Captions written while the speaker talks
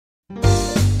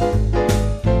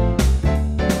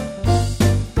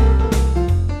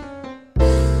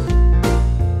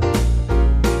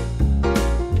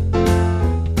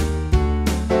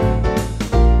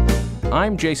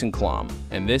I'm Jason Klom,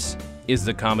 and this is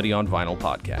the Comedy on Vinyl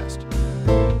podcast.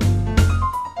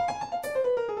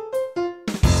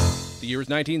 The year is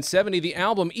 1970, the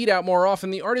album Eat Out More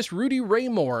Often, the artist Rudy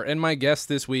Raymore, and my guest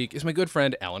this week is my good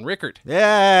friend Alan Rueckert.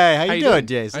 Hey, how you doing,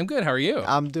 Jason? I'm good, how are you?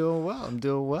 I'm doing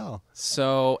well.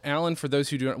 So, Alan, for those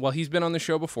who don't, well, he's been on the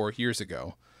show before, years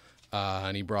ago,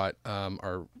 and he brought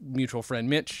our mutual friend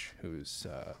Mitch, who's,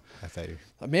 I thought you...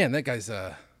 man, that guy's,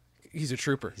 he's a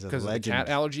trooper because of the cat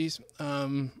allergies.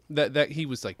 That he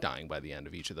was like dying by the end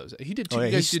of each of those. He did two. Oh, yeah,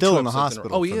 you guys he's did still two in the episodes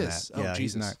hospital. Oh, he from is. That. Oh, yeah,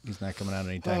 Jesus. He's not coming out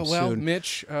anytime well, soon.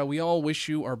 Mitch, we all wish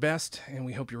you our best, and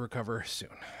we hope you recover soon.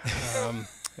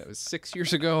 That was 6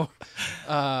 years ago.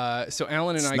 So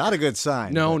Alan and it's I. Not a good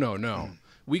sign. No.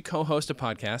 We co-host a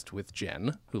podcast with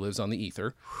Jen, who lives on the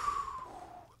ether.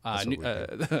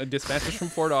 Dispatches from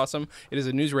Fort Awesome. It is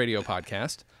a news radio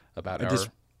podcast about our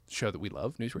show that we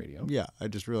love, News Radio. Yeah, I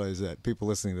just realized that people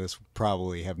listening to this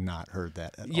probably have not heard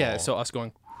that at all. Yeah, so us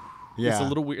going, it's a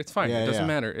little weird. It's fine. It doesn't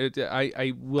matter.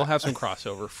 I will have some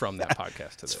crossover from that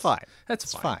podcast to this. It's fine.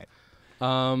 That's fine.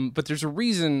 But there's a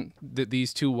reason that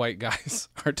these two white guys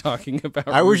are talking about.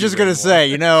 I was just gonna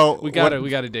say, we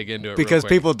gotta dig into it because real quick.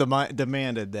 people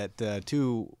demanded that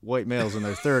two white males in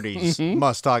their 30s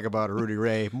must talk about a Rudy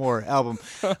Ray Moore album.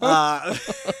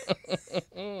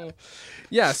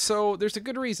 Yeah, so there's a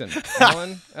good reason,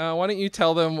 Alan. Why don't you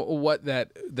tell them what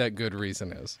that good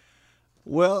reason is?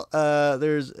 Well,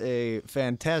 there's a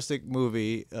fantastic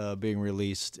movie being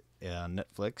released on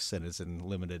Netflix, and it's in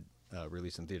limited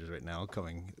release in theaters right now,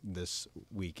 coming this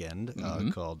weekend,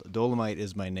 called Dolomite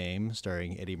Is My Name,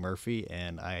 starring Eddie Murphy.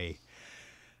 And I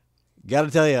got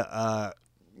to tell you,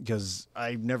 because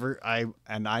I'm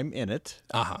in it.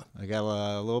 Uh-huh. I got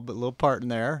a little part in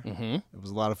there. Mm-hmm. It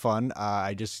was a lot of fun.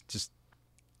 I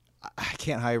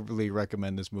can't highly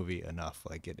recommend this movie enough.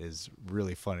 Like, it is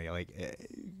really funny. Like,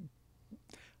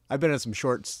 I've been in some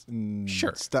shorts and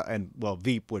stuff, and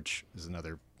Veep, which is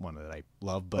another one that I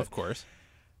love. But of course,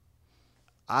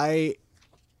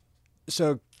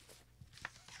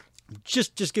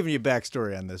 just giving you a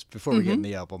backstory on this before we get in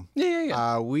the album.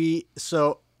 Yeah.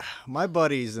 My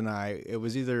buddies and I, it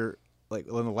was either like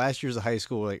in the last years of high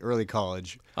school or like early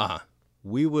college.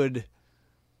 We would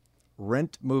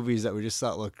rent movies that we just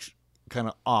thought looked kind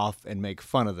of off and make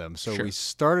fun of them. So we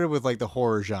started with like the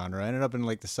horror genre, ended up in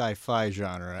like the sci-fi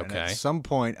genre. Okay. And at some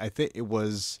point, I think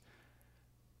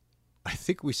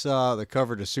we saw the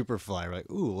cover to Superfly. We're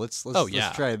like, ooh, let's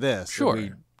try this. Sure.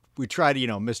 And we tried,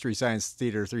 Mystery Science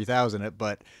Theater 3000 it,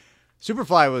 but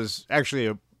Superfly was actually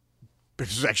a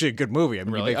good movie. I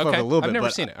mean, really? you make fun of it a little bit. I've never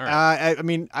seen it. All right.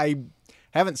 I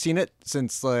haven't seen it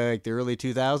since like the early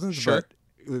 2000s, but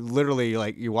literally,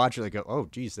 like, you watch it, like, oh,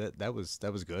 geez, that was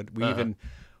good.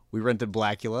 We rented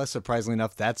Blackula. Surprisingly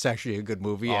enough, that's actually a good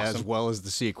movie, as well as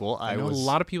the sequel. I know a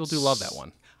lot of people do love that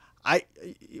one.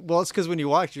 It's because when you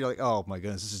watch it, you're like, oh my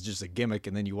goodness, this is just a gimmick,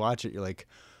 and then you watch it, you're like,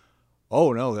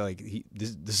 oh no,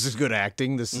 this is good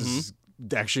acting. This is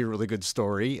actually a really good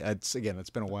story. It's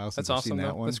been a while since I've seen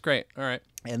that one. That's great. All right.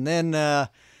 And then the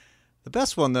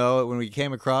best one, though, when we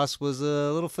came across, was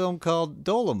a little film called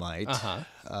Dolomite,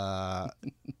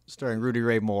 starring Rudy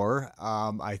Ray Moore.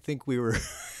 I think we were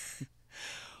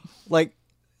like,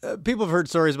 people have heard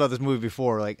stories about this movie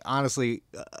before. Like, honestly,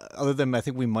 other than I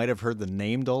think we might have heard the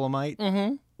name Dolomite,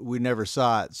 we never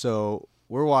saw it. So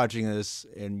we're watching this,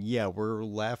 and we're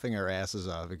laughing our asses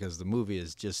off because the movie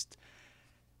is just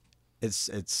it's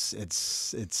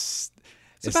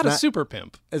about a super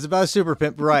pimp. It's about a super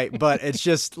pimp, right? But it's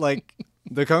just like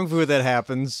the kung fu that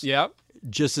happens. Yep.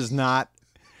 Just is not.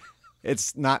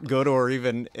 It's not good or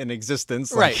even in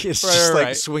existence. Right. Like, it's just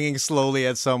like swinging slowly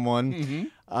at someone.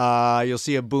 You'll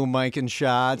see a boom mic in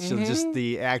shots. You'll just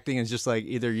the acting is just like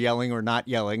either yelling or not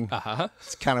yelling.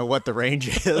 It's kind of what the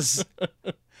range is.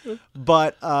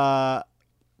 But I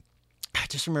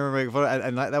just remember making fun,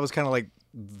 and that was kind of like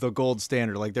the gold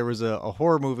standard. Like, there was a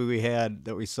horror movie we had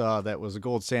that we saw that was a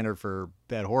gold standard for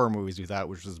bad horror movies, we thought,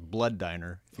 which was Blood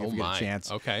Diner. If you get a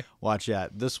chance, watch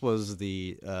that. This was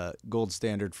the gold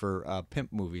standard for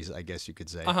pimp movies, I guess you could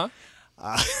say.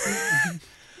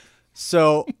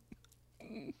 So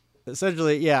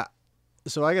essentially,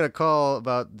 so I got a call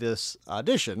about this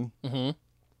audition.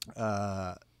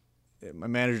 My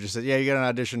manager just said, you got an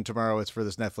audition tomorrow. It's for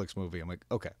this Netflix movie. I'm like,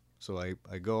 okay. So I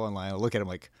go online, I look at him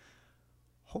like,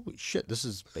 holy shit, this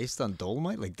is based on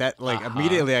Dolomite? Like that,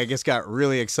 immediately I guess got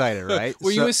really excited, right?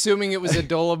 Were you assuming it was a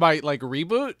Dolomite, like,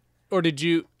 reboot? Or did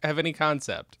you have any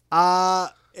concept?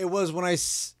 It was when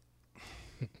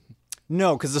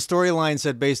No, because the storyline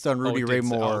said based on Rudy Ray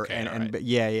Moore.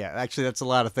 Yeah. Actually, that's a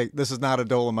lot of things. This is not a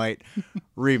Dolomite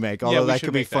remake, although that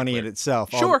could be funny in itself.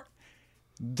 Sure.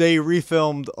 They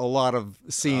refilmed a lot of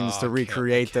scenes to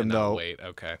recreate them, though. Wait,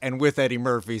 okay. And with Eddie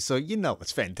Murphy, so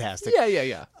it's fantastic.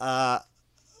 Yeah.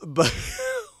 But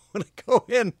when I go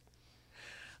in,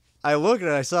 I look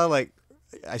and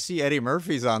I see Eddie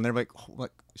Murphy's on there. I'm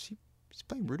like, he's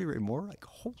playing Rudy Ray Moore? Like,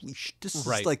 holy shit, this is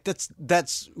like,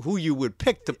 that's who you would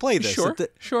pick to play this.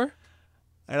 Sure.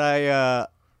 And I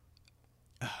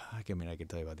mean, I can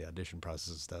tell you about the audition process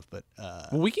and stuff, but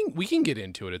we can get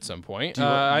into it at some point. We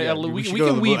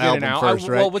can weave in and out. First,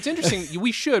 right? Well, what's interesting,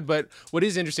 we should, but what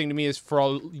is interesting to me is for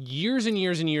all years and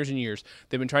years and years and years,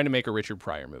 they've been trying to make a Richard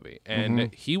Pryor movie,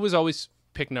 and he was always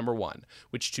pick number one,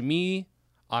 which to me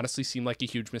honestly seemed like a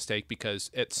huge mistake because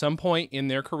at some point in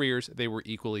their careers they were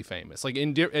equally famous, like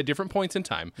at different points in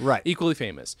time, right? Equally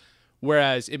famous.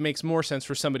 Whereas it makes more sense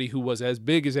for somebody who was as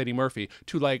big as Eddie Murphy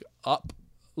to up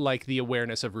the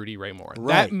awareness of Rudy Ray Moore.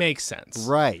 Right. That makes sense.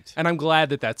 Right. And I'm glad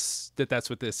that's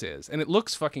what this is. And it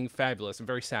looks fucking fabulous. I'm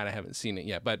very sad I haven't seen it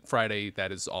yet, but Friday,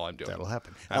 that is all I'm doing. That'll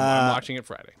happen. I'm watching it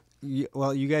Friday.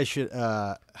 Well, you guys should,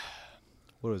 what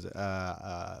was it?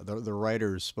 The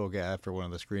writers spoke after one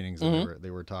of the screenings and they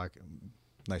were talking,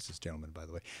 nicest gentleman, by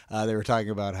the way. They were talking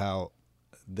about how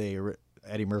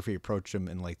Eddie Murphy approached him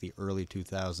in the early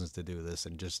 2000s to do this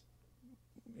and just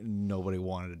nobody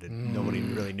wanted it. Nobody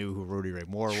really knew who Rudy Ray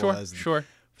Moore was. Sure.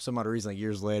 For some odd reason,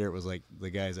 years later, it was the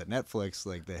guys at Netflix,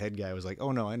 the head guy was like,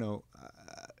 "Oh no, I know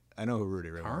who Rudy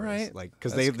Ray Moore is."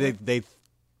 Because they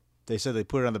said they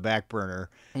put it on the back burner.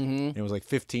 And it was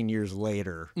 15 years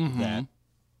later that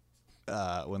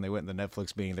when they went in the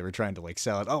Netflix meeting, they were trying to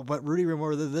sell it. Oh, but Rudy Ray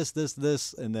Moore,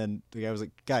 this, and then the guy was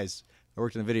like, "Guys, I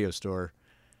worked in a video store.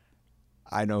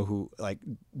 I know who,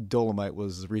 Dolomite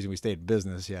was the reason we stayed in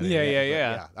business." Yeah.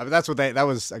 I mean, that's what that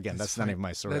was, again, that's not even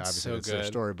my story, obviously. So it's good. their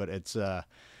story, but it's,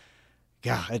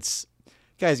 guys,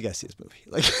 you gotta see this movie.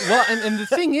 Well, and the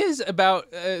thing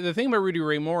about Rudy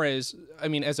Ray Moore is, I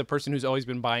mean, as a person who's always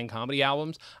been buying comedy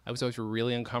albums, I was always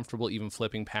really uncomfortable even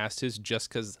flipping past his just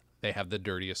because they have the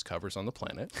dirtiest covers on the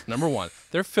planet. Number one,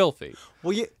 they're filthy.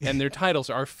 Well, and their titles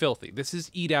are filthy. This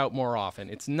is Eat Out More Often.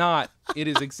 It's not. It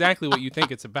is exactly what you think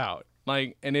it's about.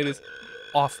 And it is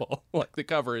awful. The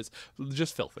cover is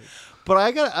just filthy. But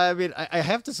I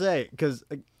have to say, because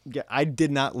I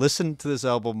did not listen to this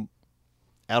album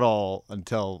at all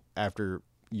until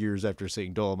years after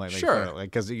seeing Dolomite. Sure.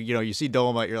 Because you see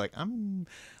Dolomite, you're like,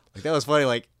 that was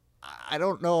funny. I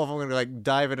don't know if I'm gonna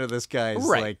dive into this guy's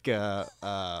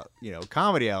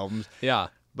comedy albums. Yeah.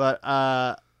 But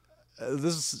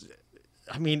this,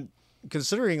 I mean,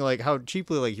 considering how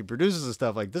cheaply he produces and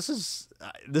stuff, this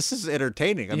is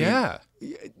entertaining. I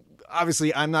mean,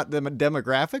 obviously I'm not the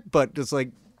demographic, but it's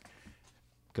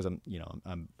because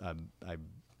I'm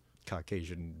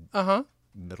Caucasian.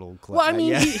 Middle class. Well, I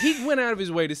mean, he went out of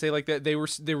his way to say that they were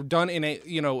done in a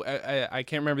I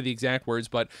can't remember the exact words,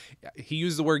 but he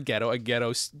used the word ghetto, a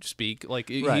ghetto speak, right.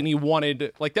 And he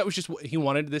wanted that was just he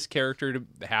wanted this character to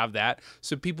have that,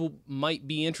 so people might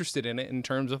be interested in it in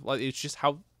terms of it's just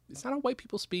how it's not how white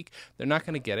people speak. They're not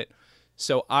going to get it.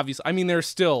 So obviously, I mean, there's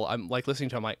still I'm listening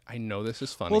to him I know this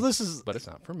is funny. Well, but it's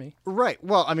not for me. Right.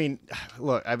 Well, I mean,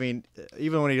 look,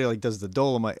 even when he does the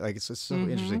Dolomite, it's just so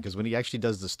interesting because when he actually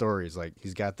does the stories,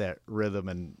 he's got that rhythm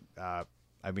and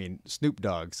Snoop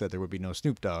Dogg said there would be no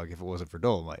Snoop Dogg if it wasn't for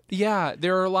Dolomite. Yeah,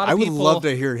 there are a lot of people. I would would love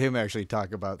to hear him actually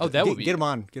talk about that. That would be... Get him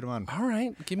on. All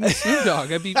right, give me Snoop Dogg.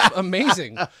 That'd be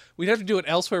amazing. We'd have to do it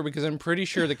elsewhere because I'm pretty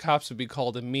sure the cops would be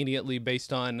called immediately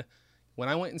based on when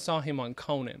I went and saw him on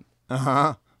Conan.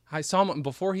 I saw him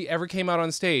before he ever came out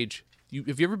on stage.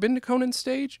 Have you ever been to Conan's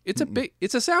stage? It's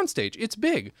it's a sound stage. It's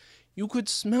big. You could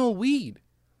smell weed.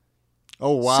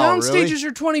 Oh, wow, sound really? stages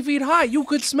are 20 feet high. You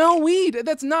could smell weed.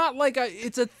 That's not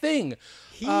it's a thing.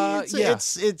 He's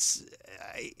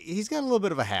got a little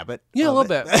bit of a habit. Yeah, a little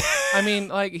bit. I mean,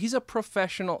 he's a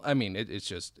professional. I mean,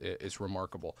 it's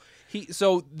remarkable.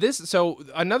 So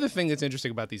another thing that's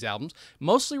interesting about these albums,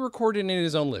 mostly recorded in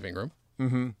his own living room.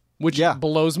 Mm-hmm. Which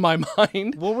blows my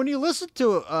mind. Well, when you listen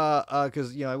to it,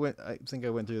 because I think I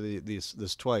went through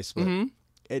this twice, but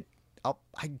it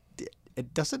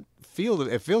doesn't feel.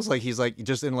 It feels like he's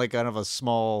just in kind of a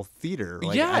small theater.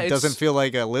 It doesn't feel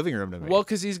like a living room to me. Well,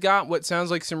 because he's got what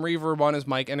sounds like some reverb on his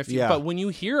mic, and but when you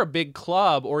hear a big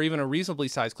club or even a reasonably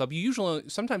sized club,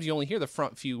 sometimes you only hear the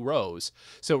front few rows,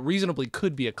 so it reasonably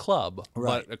could be a club.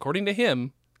 Right. But according to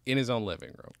him, in his own living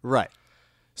room. Right.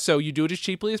 So you do it as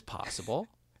cheaply as possible.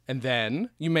 And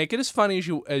then you make it as funny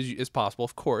as possible.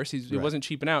 Of course, he wasn't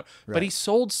cheaping out, but he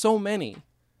sold so many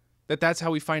that's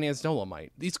how he financed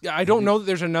Dolomite. I don't know that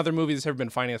there's another movie that's ever been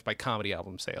financed by comedy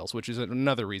album sales, which is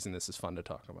another reason this is fun to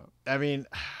talk about. I mean,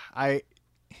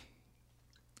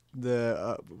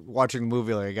 watching the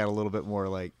movie, like I got a little bit more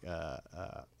like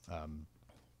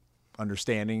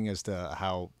understanding as to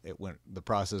how it went, the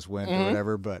process went, or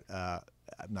whatever. But I'm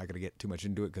not going to get too much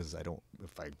into it because I don't.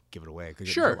 If I give it away, I could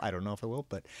get sure. I don't know if I will,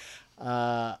 but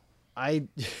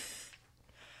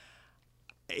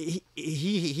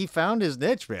he found his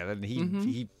niche, man, and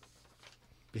he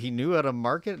knew how to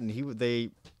market, and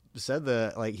they said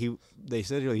they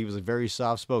said he was a very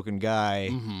soft spoken guy.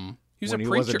 Mm-hmm. He was a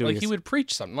preacher. Like he would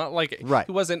preach something, not like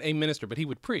he wasn't a minister, but he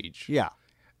would preach. Yeah.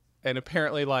 And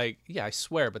apparently, I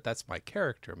swear, but that's my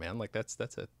character, man. Like that's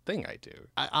a thing I do.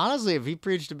 Honestly, if he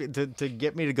preached to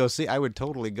get me to go see, I would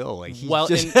totally go. Like,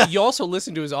 and you also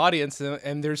listen to his audience,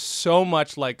 and there's so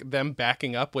much like them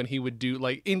backing up when he would do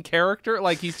like in character,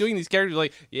 like he's doing these characters,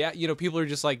 like people are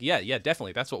just like, yeah,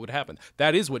 definitely, that's what would happen.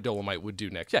 That is what Dolomite would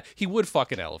do next. Yeah, he would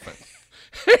fuck an elephant.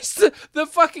 It's the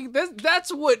fucking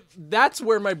that's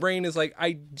where my brain is like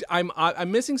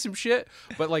I'm missing some shit,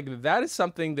 but like that is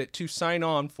something that to sign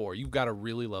on for, you've got to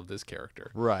really love this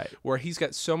character, right? Where he's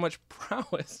got so much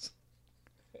prowess.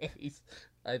 He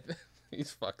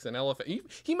fucks an elephant.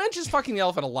 He mentions fucking the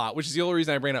elephant a lot, which is the only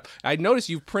reason I bring it up. I noticed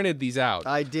you've printed these out.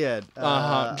 I did,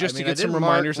 just to get some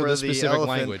reminders of the specific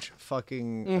language.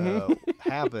 Fucking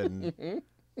happened,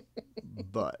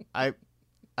 but I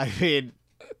mean.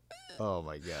 Oh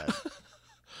my god!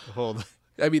 Hold on.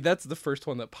 I mean, that's the first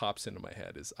one that pops into my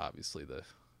head. Is obviously the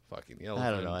fucking elephant.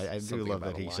 I don't know. I do love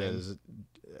that he says,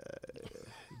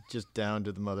 "Just down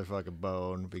to the motherfucking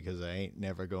bone," because I ain't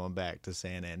never going back to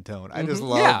San Antone. I just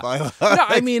love. Yeah. No,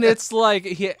 I mean, it's like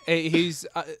he's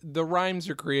the rhymes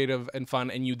are creative and fun,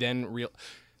 and you then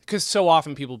because so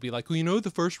often people be like, well, you know who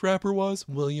the first rapper was?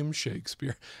 William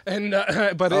Shakespeare. And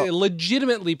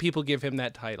legitimately people give him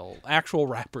that title. Actual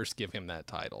rappers give him that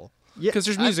title. Because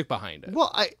there's music behind it.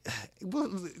 Well,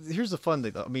 here's the fun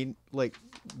thing, though. I mean, like,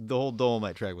 the whole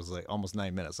Dolomite track was like almost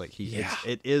 9 minutes. Like,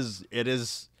 it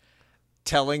is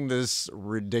telling this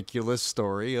ridiculous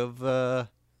story of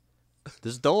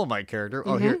this Dolomite character.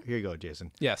 Oh, here you go,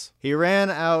 Jason. Yes. He ran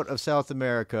out of South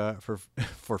America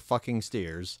for fucking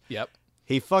steers. Yep.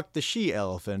 He fucked the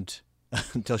she-elephant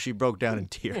until she broke down in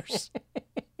tears.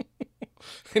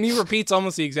 And he repeats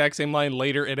almost the exact same line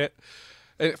later in it.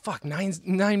 Fuck, 9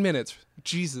 minutes.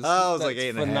 Jesus. Oh, it was like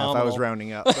 8.5. I was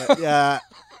rounding up. But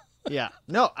yeah.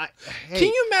 No, Can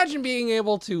you imagine being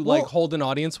able to hold an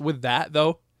audience with that,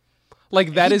 though?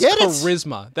 Like, that is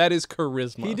charisma. That is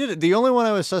charisma. He did it. The only one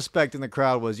I was suspect in the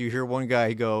crowd was you hear one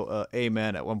guy go,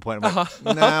 amen, at one point. I'm like,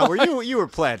 nah, you were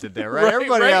planted there, right?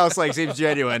 Everybody else seems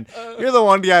genuine. You're the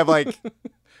one guy like,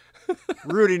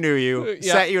 Rudy knew you,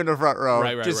 sat you in the front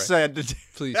row, said...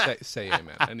 Please say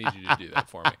amen. I need you to do that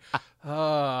for me.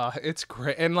 It's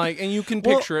great. And you can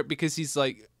picture it because he's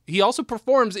like, he also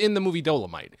performs in the movie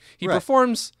Dolomite. He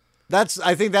performs...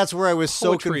 I think that's where I was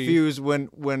poetry. So confused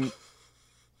when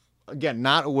again,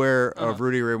 not aware of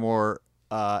Rudy Ray Moore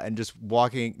and just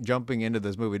jumping into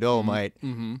this movie Dolomite,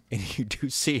 and you do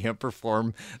see him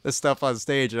perform the stuff on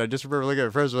stage, and I just remember looking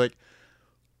at friends like,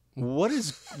 what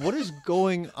is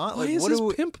going on? Why is this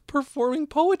pimp performing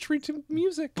poetry to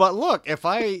music? But look, if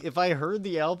I heard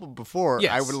the album before,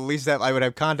 I would at least I would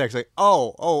have context. Like,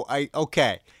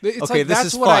 okay. It's okay, like, this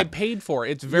that's is what fun. I paid for.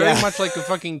 It's very much like a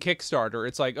fucking Kickstarter.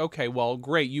 It's like, okay, well,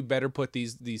 great, you better put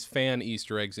these fan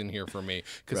Easter eggs in here for me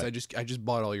because I just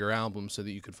bought all your albums so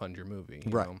that you could fund your movie.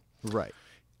 You know? Right.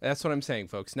 That's what I'm saying,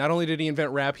 folks. Not only did he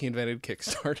invent rap, he invented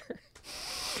Kickstarter.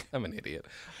 I'm an idiot.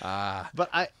 But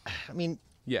I mean.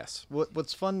 Yes.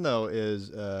 What's fun though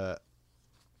is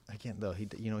again though he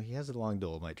has a long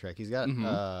Dolomite track. He's got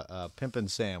Pimpin'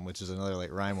 Sam, which is another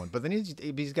like rhyme one. But then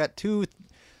he's got two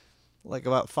like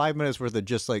about 5 minutes worth of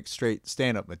just like straight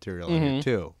stand up material in here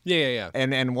too. Yeah.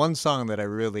 And one song that I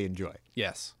really enjoy.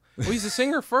 Yes. Well, he's a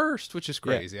singer first, which is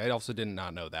crazy. I also did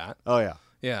not know that. Oh yeah.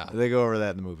 Yeah. They go over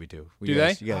that in the movie too. Do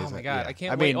they? Oh my god, I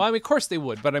can't wait. Well, I mean, of course they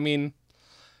would, but I mean,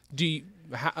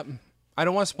 I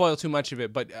don't want to spoil too much of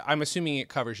it, but I'm assuming it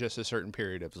covers just a certain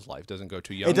period of his life. Doesn't go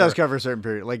too young. It does cover a certain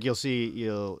period. Like you'll see,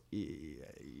 I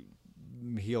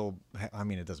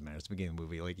mean, it doesn't matter. It's the beginning of the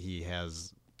movie. Like he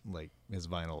has like his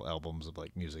vinyl albums of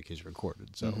like music he's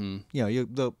recorded. So you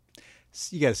got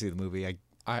to see the movie.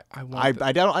 I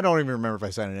don't even remember if I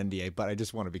signed an NDA, but I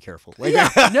just want to be careful. Like,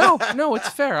 no, it's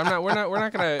fair. We're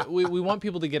not gonna. We want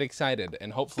people to get excited,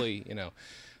 and hopefully,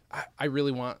 I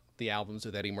really want the albums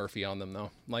with Eddie Murphy on them,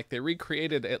 though. Like, they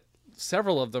recreated it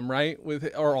several of them, right?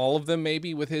 Or all of them,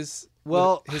 maybe, with his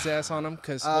ass on them.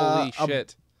 Because holy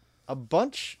shit, a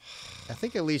bunch. I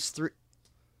think at least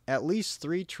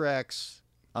three tracks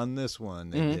on this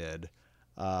one they did,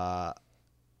 and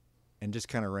just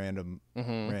kind of random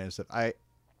stuff.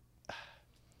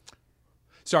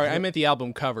 Sorry, I meant the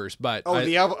album covers, but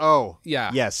the album. Oh,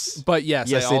 yeah, yes, but yes,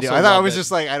 yes, they do. I thought I was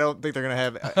just like, I don't think they're gonna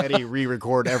have Eddie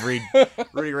re-record every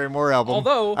Rudy Ray Moore album.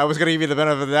 Although I was gonna give you the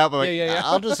benefit of the doubt, but yeah.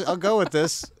 I'll go with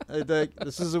this.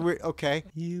 This is a weird. Okay,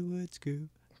 you would screw,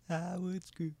 I would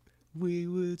screw, we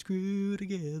would screw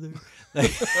together.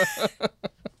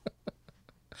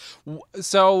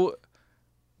 So,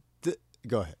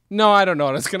 go ahead. No, I don't know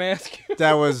what I was gonna ask you.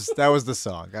 That was the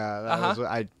song. Was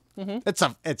I. It's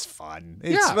fun. It's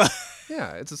fun.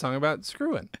 Yeah, it's a song about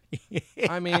screwing.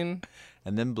 I mean,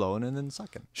 and then blowing and then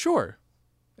sucking. Sure,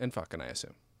 and fucking. I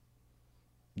assume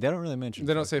they don't really mention.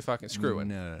 They don't say fucking. Screwing.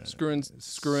 No. Screwing,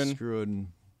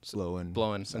 slowing,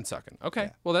 blowing, and sucking.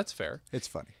 Okay, well that's fair. It's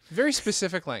funny. Very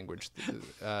specific language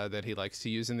that he likes to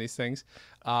use in these things.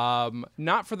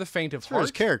 Not for the faint of heart.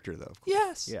 His character, though.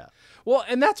 Yes. Yeah. Well,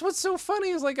 and that's what's so funny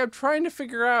is like I'm trying to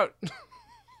figure out.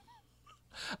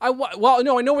 I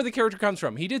know where the character comes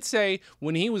from. He did say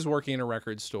when he was working in a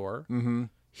record store,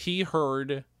 he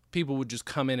heard people would just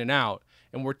come in and out,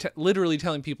 and were literally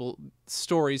telling people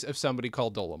stories of somebody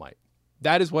called Dolomite.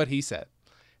 That is what he said,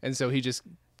 and so he just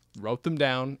wrote them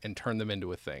down and turned them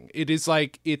into a thing. It is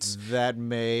like that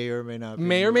may or may not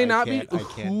be. I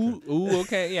can't. Ooh,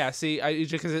 okay, yeah. See,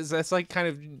 because that's like kind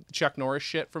of Chuck Norris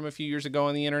shit from a few years ago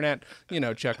on the internet. You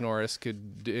know, Chuck Norris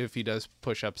could, if he does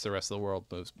push-ups, the rest of the world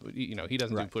moves. You know, he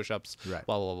doesn't do push-ups. Right.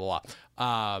 Blah blah blah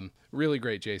blah. Really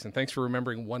great, Jason. Thanks for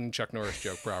remembering one Chuck Norris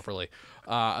joke properly.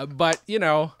 But you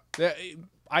know.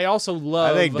 I also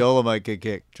love. I think Dolomite could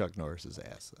kick Chuck Norris's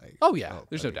ass.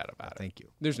 There's no doubt about it. Thank you.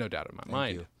 There's no doubt in my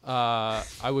mind.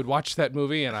 I would watch that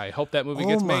movie, and I hope that movie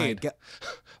gets made.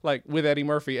 Like with Eddie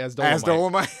Murphy as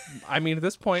Dolomite. I mean, at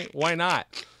this point, why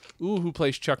not? Ooh, who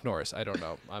plays Chuck Norris? I don't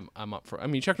know. I'm up for. I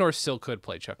mean, Chuck Norris still could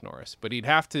play Chuck Norris, but he'd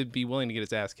have to be willing to get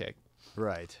his ass kicked.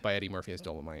 Right. By Eddie Murphy as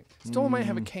Dolomite. Does Dolomite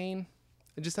have a cane?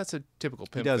 That's a typical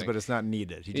pimp thing. He does, thing. but it's not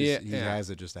needed. He has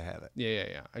it just to have it.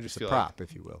 Yeah. I just feel a prop,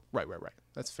 if you will. Right.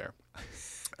 That's fair.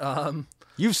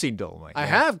 You've seen Dolomite. I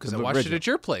have, because I watched it at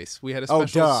your place. We had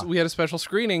a special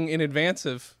screening in advance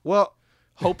of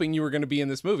hoping you were going to be in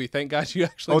this movie. Thank God you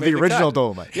actually made the original cut.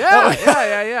 Dolomite.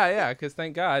 Yeah. Because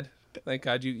thank God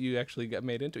you actually got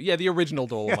made into it. Yeah, the original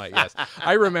Dolomite. Yes,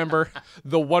 I remember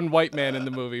the one white man in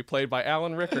the movie, played by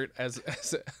Alan Rueckert as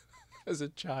a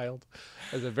child,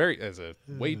 that's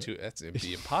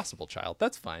the impossible child.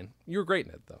 That's fine. You were great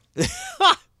in it, though.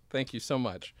 Thank you so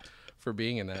much for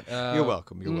being in that. You're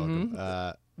welcome. You're welcome.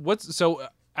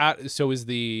 So is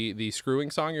the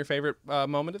screwing song your favorite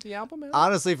moment of the album? Alan?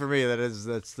 Honestly, for me, that's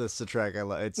the track I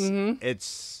love.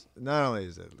 It's not only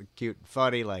is it cute and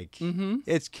funny, like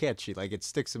it's catchy, like it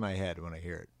sticks in my head when I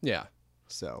hear it. Yeah.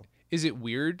 So is it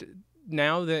weird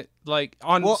now that like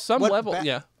on some level?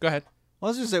 Yeah. Go ahead. Well,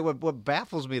 I was just say what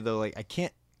baffles me though, like I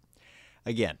can't.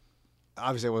 Again,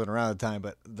 obviously I wasn't around at the time,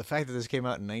 but the fact that this came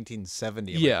out in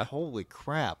 1970, I'm like, holy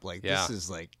crap! Like this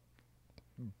is like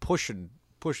pushing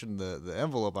the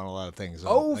envelope on a lot of things.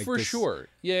 For sure.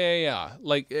 Yeah.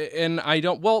 Like, and I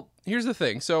don't. Well, here's the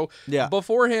thing. So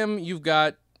before him, you've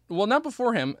got. Well, not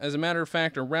before him. As a matter of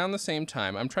fact, around the same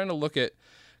time, I'm trying to look at,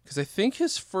 because I think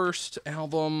his first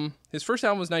album was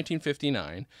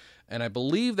 1959. And I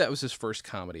believe that was his first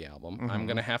comedy album. I'm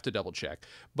going to have to double check.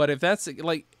 But if that's,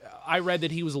 like, I read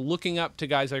that he was looking up to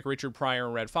guys like Richard Pryor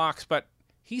and Red Fox, but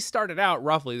he started out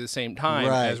roughly the same time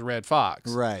as Red Fox.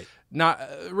 Right. Not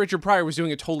Richard Pryor was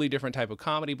doing a totally different type of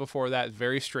comedy before that,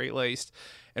 very straight-laced.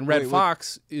 And Red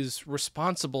Fox is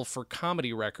responsible for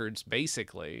comedy records,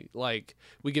 basically. Like,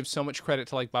 we give so much credit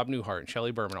to, like, Bob Newhart and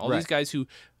Shelley Berman, all these guys who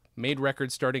made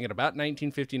records starting at about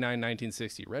 1959,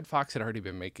 1960. Red Fox had already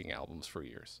been making albums for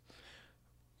years.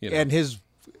 You know? And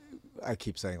I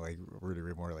keep saying like Rudy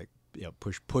Ray Moore, like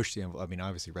push the envelope. I mean,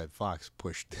 obviously Red Fox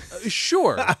pushed.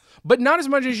 Sure, but not as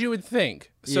much as you would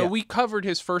think. So we covered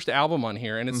his first album on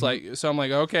here, and it's like, so I'm like,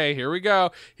 okay, here we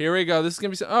go. This is gonna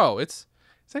be it's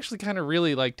actually kind of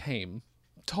really like tame,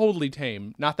 totally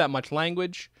tame. Not that much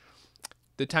language.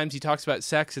 The times he talks about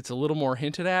sex, it's a little more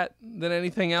hinted at than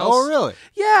anything else. Oh, really?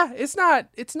 Yeah, it's not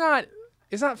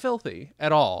filthy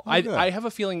at all. I have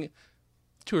a feeling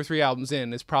 2 or 3 albums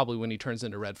in is probably when he turns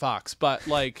into Red Fox. But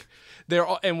like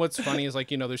and what's funny is like,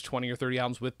 there's 20 or 30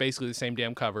 albums with basically the same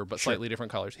damn cover, but slightly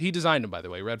different colors. He designed them, by the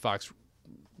way. Red Fox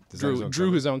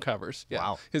drew his own covers. Yeah.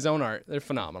 Wow. His own art. They're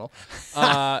phenomenal.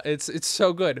 It's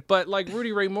so good. But like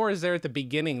Rudy Ray Moore is there at the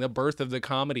beginning, the birth of the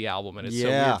comedy album, and it's so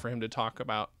weird for him to talk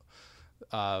about,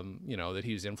 that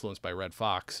he was influenced by Red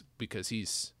Fox because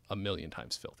he's a million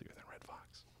times filthier than Red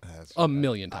Fox. That's a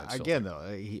million times. Again,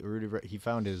 though, he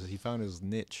found his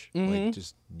niche, like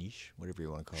just niche, whatever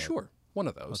you want to call it. Sure, one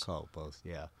of those. I'll call it both.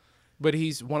 Yeah. But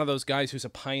he's one of those guys who's a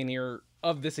pioneer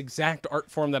of this exact art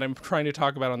form that I'm trying to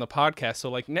talk about on the podcast. So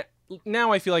like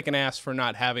now I feel like an ass for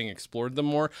not having explored them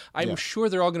more. I'm sure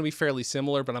they're all going to be fairly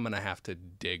similar, but I'm going to have to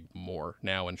dig more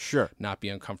now and not be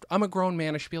uncomfortable. I'm a grown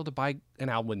man. I should be able to buy an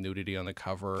album with nudity on the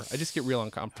cover. I just get real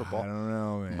uncomfortable. I don't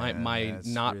know, man. My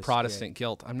not Protestant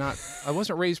guilt. I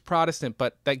wasn't raised Protestant,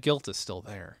 but that guilt is still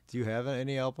there. Do you have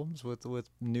any albums with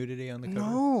nudity on the cover?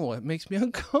 No, it makes me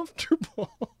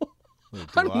uncomfortable. Wait,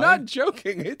 I'm not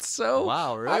joking. It's so.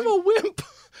 Wow, really? I'm a wimp.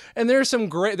 And there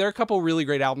are a couple really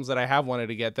great albums that I have wanted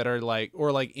to get that are like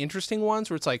interesting ones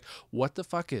where it's like, what the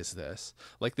fuck is this?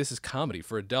 Like, this is comedy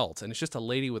for adults, and it's just a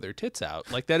lady with her tits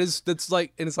out. Like and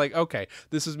it's like, okay,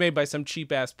 this is made by some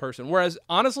cheap ass person. Whereas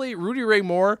honestly, Rudy Ray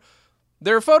Moore,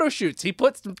 there are photo shoots. He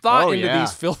puts some thought into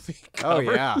these filthy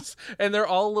covers, and they're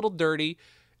all a little dirty.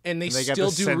 And they still got the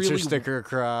do censor really sticker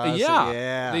across.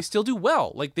 Yeah, they still do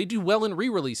well. Like they do well in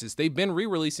re-releases. They've been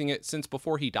re-releasing it since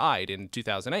before he died in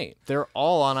 2008. They're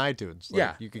all on iTunes.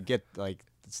 Yeah, you could get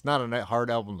it's not a hard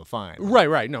album to find.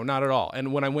 Right. No, not at all.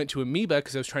 And when I went to Amoeba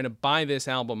because I was trying to buy this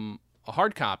album a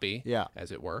hard copy,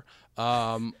 as it were, they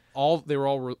were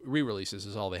all re-releases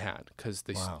is all they had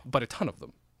but a ton of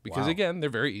them because again they're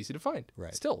very easy to find.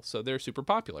 Right. Still, so they're super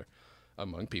popular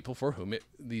among people for whom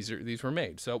these were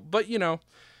made. So, but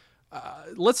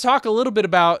let's talk a little bit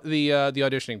about the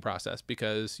auditioning process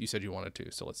because you said you wanted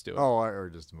to, so let's do it. Oh, or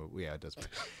just move. Yeah, it does.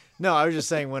 No, I was just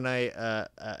saying when I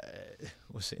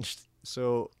was interested.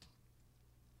 So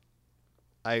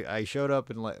I showed up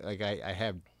and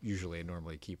I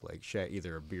normally keep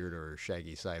either a beard or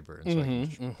shaggy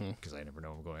sideburns because I never know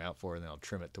what I'm going out for, and then I'll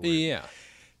trim it to where you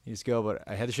just go. But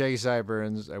I had the shaggy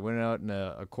sideburns. I went out in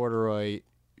a corduroy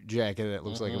jacket that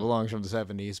looks like it belongs from the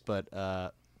 70s, but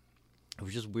it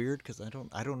was just weird because I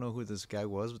don't know who this guy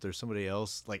was, but there's somebody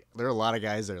else. Like there are a lot of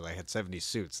guys that had 70s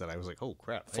suits that I was like, oh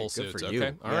crap, full good suits. For you.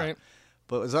 Okay, all right.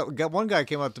 But one guy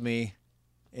came up to me,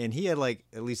 and he had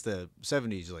at least the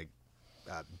 70s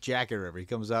jacket or whatever. He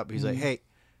comes up, he's like,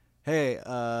 hey,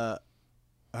 how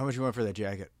much you want for that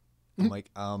jacket? I'm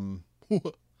like, no,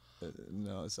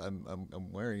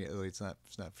 I'm wearing it. It's not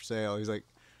for sale. He's like,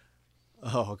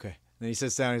 oh, okay. Then he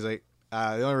sits down. He's like,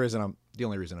 the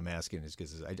only reason I'm asking is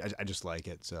because I just like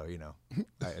it. So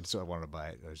I wanted to buy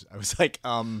it. I was like,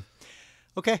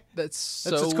 okay, that's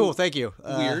cool. Thank you.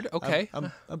 Weird. Okay,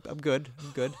 I'm good.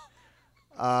 It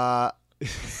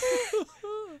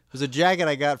was a jacket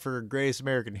I got for Greatest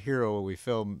American Hero when we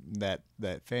filmed that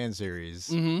fan series,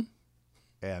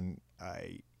 and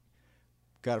I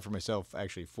got it for myself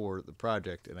actually for the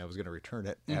project, and I was going to return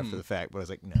it after the fact, but I was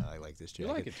like, no, I like this jacket.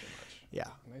 You like it too much. Yeah.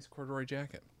 Nice corduroy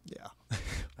jacket. Yeah.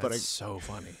 That's so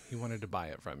funny. He wanted to buy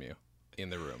it from you in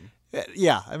the room.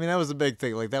 Yeah. I mean, that was a big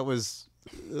thing. Like, that was,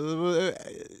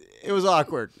 it was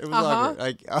awkward. It was awkward.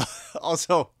 Like,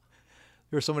 also,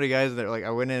 there were so many guys there. Like,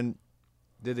 I went in,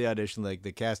 did the audition, like,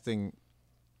 the casting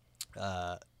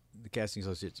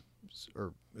associates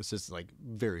or assistants, like,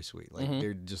 very sweet. Like,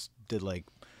 they just did, like,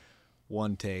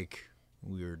 one take.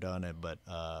 We were done it, but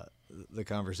the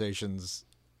conversations,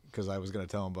 because I was going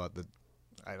to tell them about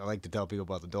I like to tell people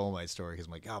about the Dolomite story because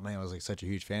I'm like, oh man, I was like such a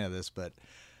huge fan of this, but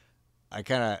I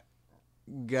kind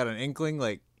of got an inkling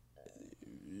like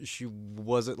she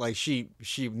wasn't like she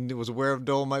was aware of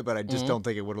Dolomite, but I just don't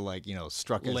think it would have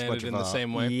struck as landed much in of the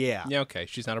same way. Yeah. Okay.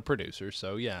 She's not a producer,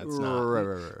 so yeah, it's not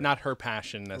right. Not her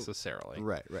passion necessarily.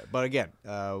 Right. But again,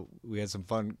 we had some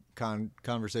fun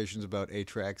conversations about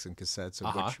 8-tracks and cassettes and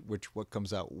what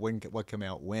comes out what came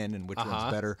out when, and which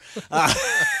one's better.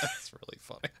 That's really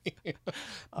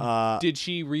funny. Did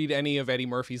she read any of Eddie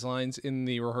Murphy's lines in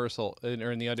the rehearsal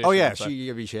or in the audition? Oh yeah,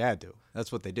 she had to. That's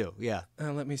what they do. Yeah.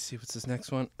 Let me see. What's this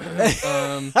next one?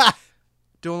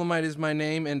 Dolomite is my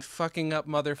name, and fucking up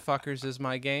motherfuckers is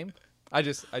my game. I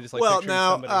just like picturing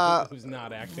somebody who's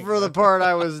not acting. For the part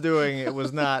I was doing, it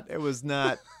was not. He was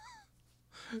doing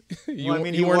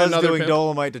pimp?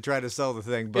 Dolomite to try to sell the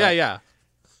thing, but yeah.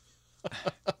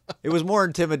 It was more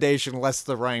intimidation, less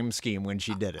the rhyme scheme when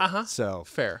she did it. So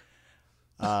fair.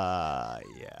 Yeah.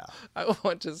 I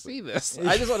want to see this.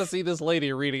 I just want to see this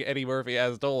lady reading Eddie Murphy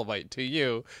as Dolomite to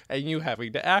you, and you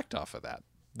having to act off of that.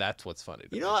 That's what's funny.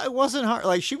 It wasn't hard.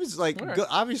 Like, she was like,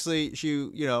 obviously, she,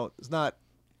 it's not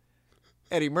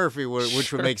Eddie Murphy,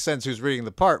 which would make sense who's reading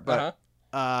the part, but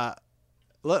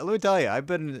let me tell you, I've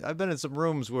been in some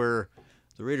rooms where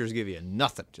the Raiders give you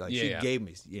nothing. Like she gave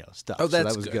me, stuff. Oh, so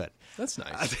that was good. That's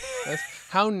nice.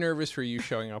 How nervous were you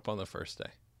showing up on the first day?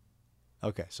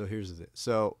 Okay, so here's the thing.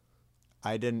 So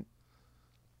I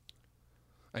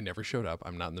never showed up.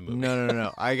 I'm not in the movie.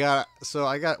 No. I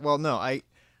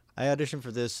auditioned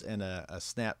for this in a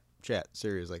Snapchat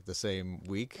series like the same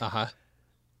week.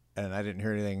 And I didn't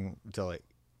hear anything until it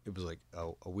was like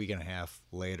a week and a half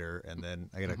later, and then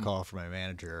I got a call from my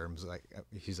manager, and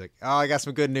he's like, "Oh, I got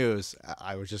some good news."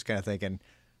 I was just kind of thinking,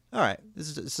 "All right,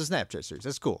 it's a Snapchat series.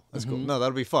 That's cool. That's cool. No,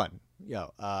 that'll be fun."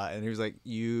 And he was like,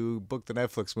 "You booked the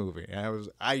Netflix movie," and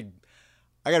I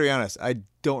gotta be honest, I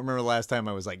don't remember the last time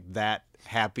I was like that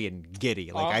happy and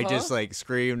giddy. Like I just like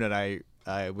screamed, and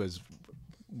I was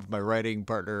with my writing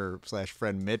partner /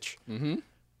 friend Mitch.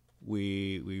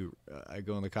 I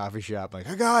go in the coffee shop, like,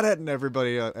 I got it, and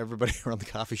everybody around the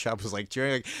coffee shop was like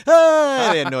cheering, like, ah!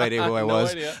 They had no idea who I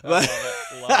was. Idea.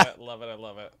 I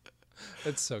love it.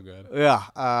 It's so good.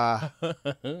 Yeah.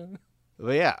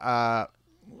 But yeah,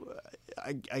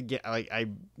 I've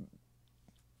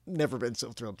never been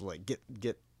so thrilled to like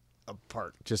get a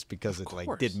part just because it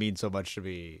like did mean so much to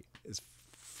me as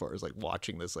far as like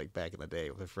watching this like back in the day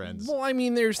with my friends. Well, I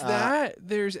mean, there's that.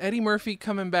 There's Eddie Murphy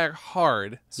coming back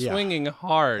hard, swinging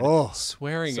hard,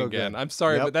 swearing so again. Good. I'm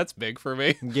sorry, but that's big for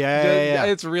me. Yeah.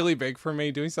 It's really big for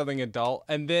me doing something adult.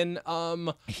 And then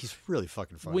he's really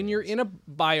fucking funny. When you're in a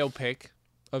biopic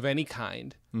of any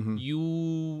kind,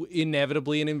 you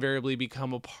inevitably and invariably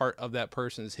become a part of that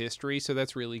person's history. So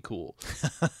that's really cool.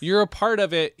 You're a part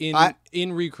of it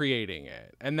in recreating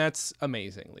it, and that's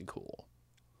amazingly cool.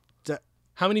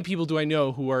 How many people do I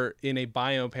know who are in a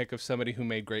biopic of somebody who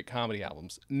made great comedy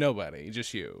albums? Nobody,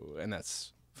 just you, and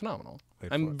that's phenomenal.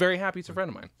 I'm very happy it's a friend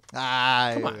of mine.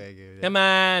 Come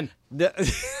on.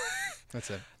 That's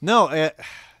it. No,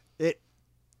 it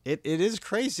is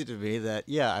crazy to me that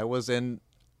I was in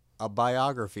a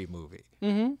biography movie.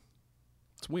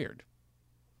 It's weird.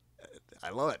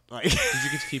 I love it. Like, did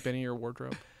you get to keep any of your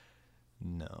wardrobe?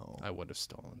 No. I would have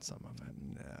stolen some of it.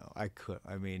 No, I could.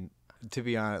 I mean, to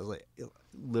be honest, like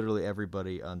literally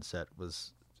everybody on set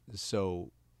was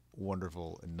so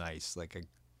wonderful and nice. Like,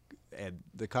 and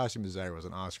the costume designer was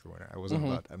an Oscar winner. I wasn't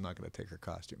I'm not going to take her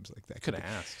costumes like that. Could have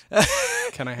asked.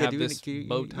 Can I have this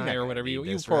bow tie or whatever you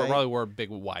probably wore a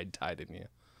big wide tie, didn't you?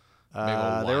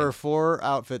 There were 4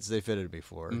 outfits they fitted me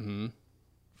for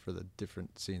the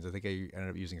different scenes. I think I ended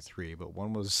up using 3, but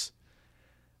one was.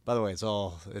 By the way, it's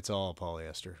all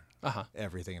polyester.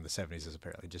 Everything in the 70s is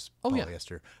apparently just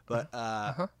polyester.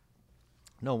 Yeah. But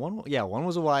no, one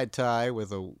was a wide tie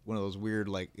with one of those weird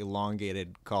like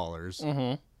elongated collars.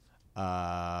 And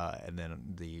then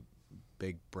the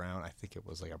big brown, I think it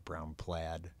was like a brown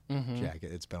plaid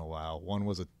jacket. It's been a while. One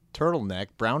was a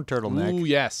brown turtleneck. Ooh,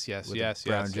 yes.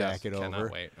 Brown jacket over.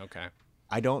 Cannot wait. Okay.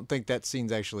 I don't think that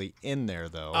scene's actually in there,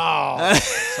 though. Oh,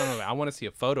 son of a! I want to see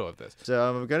a photo of this. So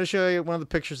I'm going to show you one of the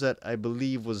pictures that I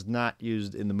believe was not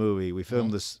used in the movie. We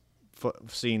filmed this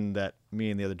scene that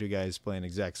me and the other 2 guys playing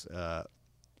execs. It's a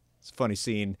funny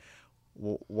scene.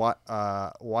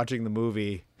 Watching the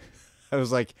movie, I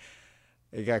was like,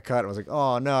 it got cut. I was like,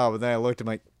 oh, no. But then I looked, I'm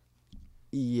like,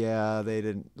 yeah, they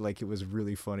didn't. Like, it was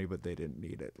really funny, but they didn't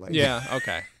need it. Like, yeah,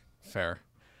 okay. Fair.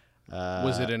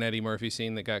 Was it an Eddie Murphy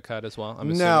scene that got cut as well?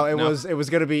 No, it was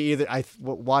going to be either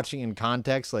watching in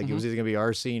context, like it was either going to be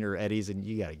our scene or Eddie's, and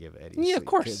you got to give Eddie's. Yeah, of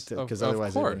course, because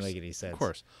otherwise it wouldn't make any sense. Of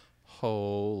course.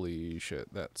 Holy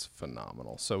shit, that's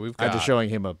phenomenal. So we've got. I'm just showing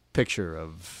him a picture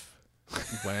of.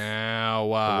 Wow.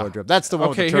 The wardrobe. That's the one.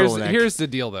 Okay, with the turtleneck. Here's the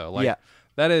deal though. Like,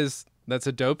 that's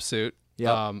a dope suit.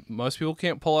 Yep. Most people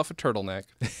can't pull off a turtleneck.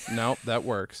 No, that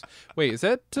works. Wait, is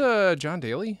that John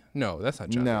Daly? No, that's not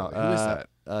John Daly. Who is that?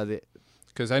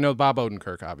 Because I know Bob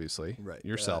Odenkirk, obviously, right?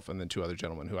 Yourself, and then 2 other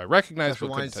gentlemen who I recognize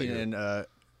but couldn't tell you. And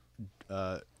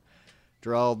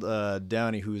Gerald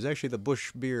Downey, who's actually the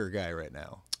Bush beer guy right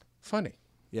now. Funny.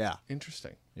 Yeah.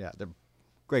 Interesting. Yeah, they're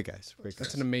great guys.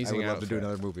 That's an amazing outfit. I would love to do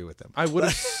another movie with them. I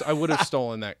would have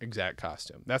stolen that exact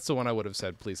costume. That's the one I would have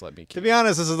said, please let me keep. To be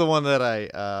honest, this is the one that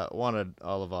I wanted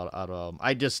all out of.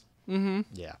 I just.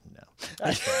 Yeah, no.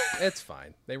 It's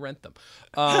fine. They rent them.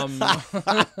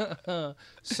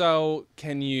 So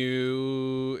can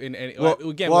you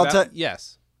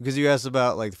yes. Because you asked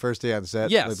about like the first day on set.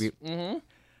 Yes.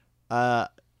 I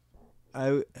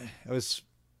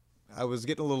was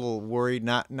getting a little worried,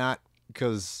 not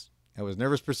because I was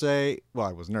nervous per se. Well,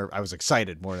 I was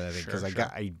excited more than anything because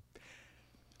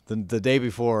the day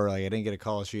before, like I didn't get a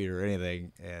call sheet or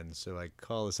anything, and so I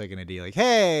call the second AD, like,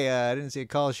 "Hey, I didn't see a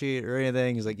call sheet or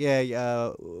anything." He's like, "Yeah,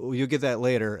 you'll get that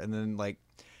later." And then like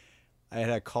I had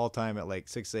a call time at like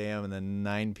 6 a.m. and then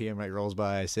 9 p.m. night rolls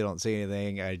by. I still don't say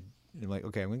anything. I'm like,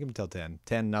 okay, I'm going to give him till 10.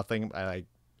 10, nothing. I like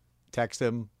text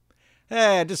him.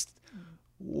 Hey, just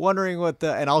wondering what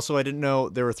and also I didn't know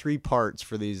there were 3 parts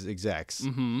for these execs.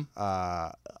 Mm-hmm.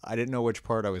 I didn't know which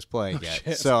part I was playing yet.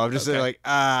 Shit. So I'm just there like,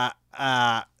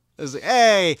 I was like,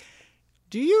 hey,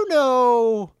 do you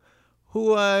know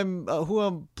who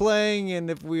I'm playing and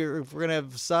if we're gonna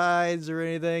have sides or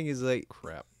anything? He's like,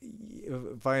 crap.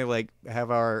 Finally, like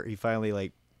he finally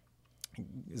like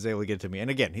is able to get to me. And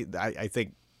again, I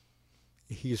think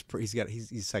he's second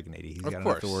 80. He's got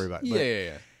enough to worry about.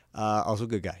 Yeah. Also a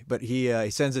good guy, but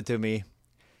he sends it to me.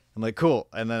 I'm like, cool.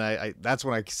 And then I that's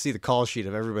when I see the call sheet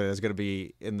of everybody that's going to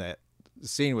be in that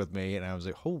scene with me. And I was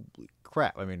like, holy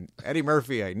crap. I mean, Eddie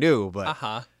Murphy, I knew, but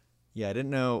yeah, I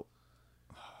didn't know.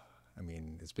 I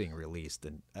mean, it's being released.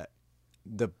 And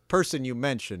the person you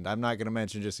mentioned, I'm not going to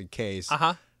mention just in case,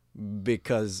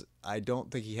 because I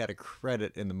don't think he had a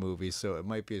credit in the movie. So it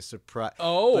might be a surprise.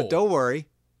 Oh, but don't worry.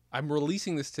 I'm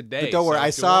releasing this today. But don't worry. I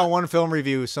saw one film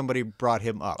review. Somebody brought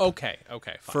him up. Okay,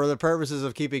 fine. For the purposes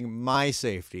of keeping my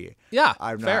safety. Yeah,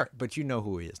 I'm fair. Not, but you know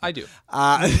who he is. I do.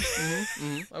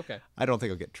 Okay. I don't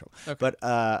think I'll get in trouble. Okay. But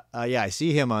yeah, I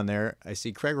see him on there. I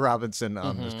see Craig Robinson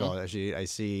on this call. Actually, I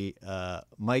see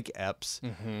Mike Epps.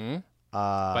 Mm-hmm.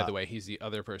 By the way, he's the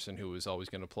other person who was always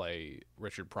going to play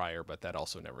Richard Pryor, but that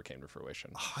also never came to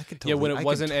fruition. Oh, I could totally, when it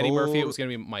wasn't Eddie Murphy, it was going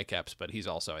to be Mike Epps, but he's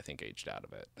also, I think, aged out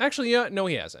of it. Actually, no,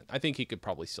 he hasn't. I think he could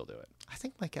probably still do it. I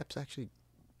think Mike Epps actually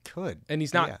could. And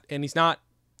he's not. Yeah. And he's not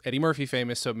Eddie Murphy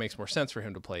famous, so it makes more sense for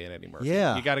him to play in Eddie Murphy.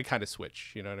 Yeah, you got to kind of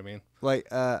switch. You know what I mean? Like,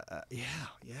 yeah.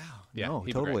 No,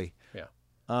 totally. Yeah.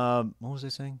 What was I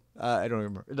saying? I don't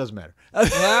remember. It doesn't matter.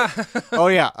 Oh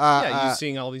yeah. Yeah, you're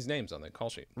seeing all these names on the call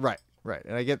sheet. Right.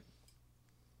 And I got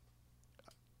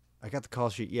the call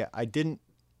sheet. Yeah, I didn't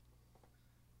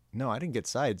get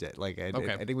sides yet. Like, I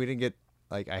think we didn't get,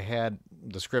 like, I had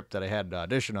the script that I had to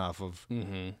audition off of.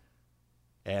 Mm-hmm.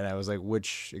 And I was like,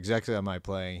 which exactly am I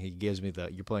playing? He gives me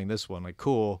you're playing this one. Like,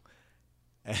 cool.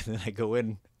 And then I go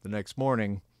in the next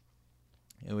morning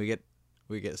and we get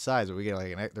sides. We get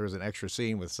like there was an extra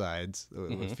scene with sides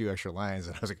with a few extra lines.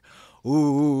 And I was like,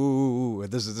 ooh,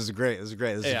 this is great. This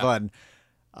is fun.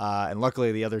 And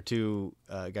luckily, the other 2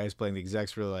 guys playing the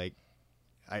execs were like,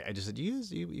 I just said, you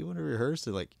want to rehearse?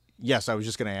 They're like, yes, I was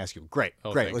just going to ask you. Great,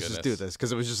 let's just do this.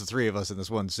 Because it was just the 3 of us in this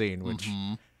one scene, which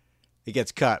it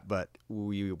gets cut. But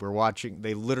we were watching,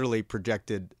 they literally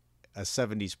projected a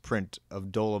 70s print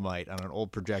of Dolomite on an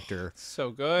old projector.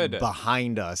 So good.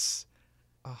 Behind us.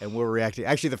 And we're reacting.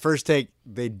 Actually, the first take,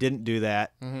 they didn't do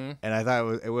that. And I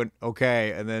thought it went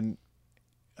okay. And then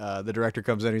the director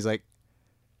comes in, he's like,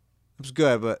 it was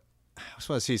good, but I just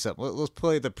want to see something. Let's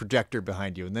play the projector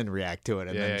behind you and then react to it.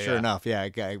 And then sure enough,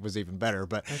 it was even better.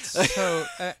 But so,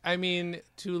 I mean,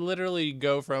 to literally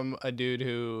go from a dude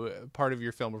who part of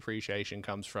your film appreciation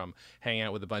comes from hanging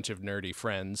out with a bunch of nerdy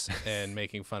friends and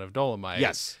making fun of Dolomite,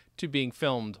 yes, to being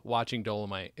filmed watching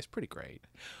Dolomite is pretty great.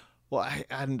 Well,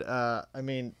 I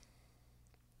mean,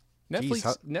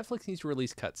 Netflix needs to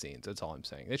release cutscenes. That's all I'm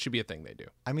saying. That should be a thing they do.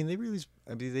 I mean,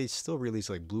 they still release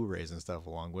like Blu-rays and stuff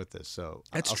along with this. So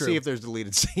I'll see if there's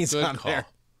deleted scenes on there.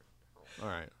 All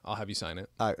right, I'll have you sign it.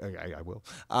 I will.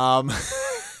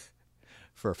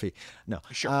 For a fee. No.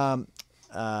 Sure.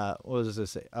 What was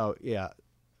this say? Oh yeah.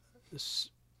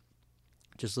 Just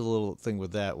a little thing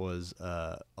with that was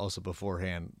also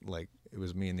beforehand. Like, it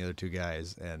was me and the other 2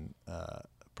 guys, and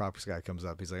props guy comes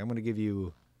up. He's like,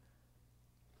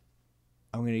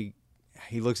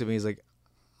 he looks at me, he's like,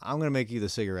 I'm going to make you the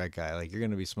cigarette guy. Like, you're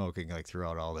going to be smoking, like,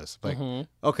 throughout all this. Like,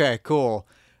 okay, cool.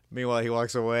 Meanwhile, he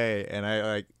walks away, and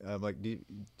I'm like, have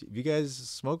you guys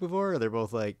smoked before? Or they're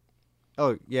both like,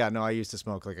 oh, yeah, no, I used to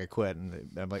smoke. Like, I quit. And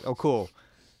I'm like, oh, cool.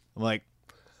 I'm like,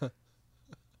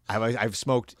 I've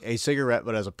smoked a cigarette,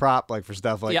 but as a prop, like, for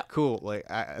stuff, like, cool. Like,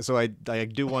 so I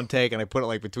do one take, and I put it,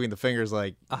 like, between the fingers,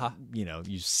 like,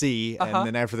 you see. And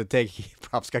then after the take,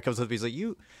 props guy comes up, he's like,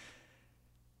 you're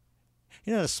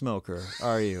not a smoker,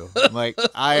 are you? I'm like,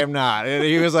 I am not. And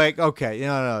he was like, okay,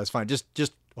 no, it's fine.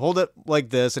 Just hold it like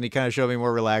this. And he kind of showed me a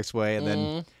more relaxed way. And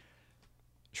then,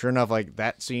 sure enough, like,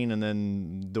 that scene and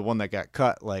then the one that got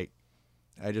cut, like,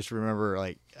 I just remember,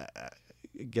 like, I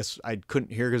guess I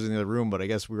couldn't hear because in the other room, but I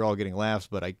guess we were all getting laughs.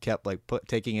 But I kept, like,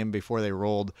 taking in before they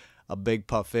rolled a big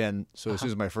puff in. So as soon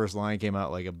as my first line came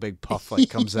out, like, a big puff, like,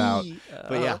 comes out.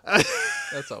 But yeah.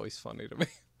 That's always funny to me.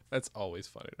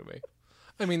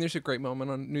 I mean, there's a great moment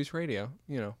on news radio,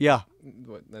 Yeah.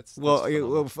 That's well,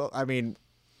 I mean,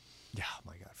 yeah, oh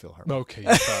my God, Phil Hartman. Okay, you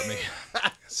caught me.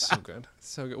 So good.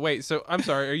 So good. Wait, so I'm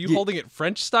sorry. Are you holding it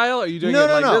French style? Are you doing No,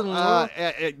 it like no.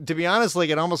 this? To be honest, like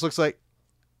it almost looks like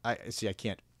I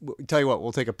can't. Tell you what,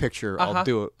 we'll take a picture. I'll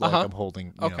do it like I'm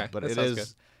holding. You know, but that it sounds is. good.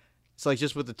 It's like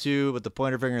just with the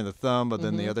pointer finger and the thumb, but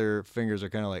then the other fingers are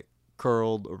kind of like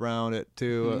curled around it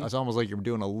too. It's almost like you're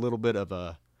doing a little bit of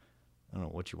a. I don't know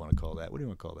what you want to call that. What do you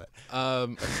want to call that?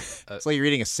 It's like you're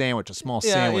eating a sandwich, a small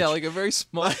sandwich. Yeah, like a very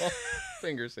small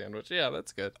finger sandwich. Yeah,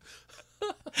 that's good.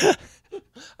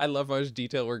 I love how much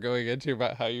detail we're going into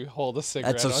about how you hold a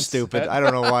cigarette. That's so on stupid. set. I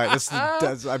don't know why.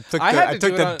 I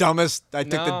took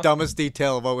the dumbest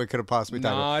detail of what we could have possibly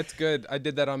talked about. No, it's good. I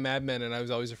did that on Mad Men, and I was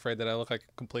always afraid that I look like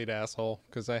a complete asshole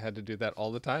because I had to do that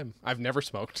all the time. I've never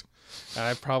smoked, and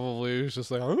I probably was just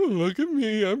like, "Oh, look at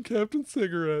me, I'm Captain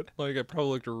Cigarette." Like I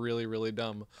probably looked really, really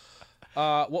dumb.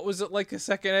 What was it like the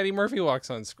second Eddie Murphy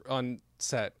walks on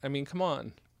set? I mean, come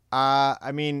on.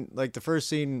 I mean, like the first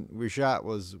scene we shot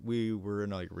was we were in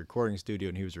like a recording studio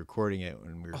and he was recording it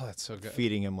and we were that's so good.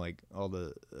 feeding him like all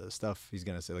the stuff he's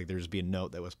gonna say. Like there's be a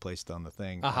note that was placed on the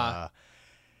thing.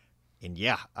 And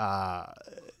yeah,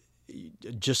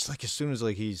 just like as soon as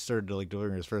like he started to like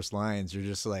delivering his first lines, you're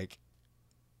just like,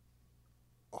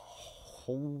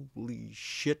 holy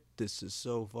shit, this is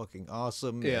so fucking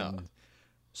awesome. Yeah. And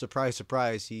surprise,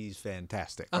 surprise, he's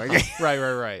fantastic.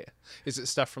 Right. Is it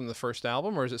stuff from the first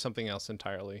album or is it something else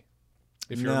entirely?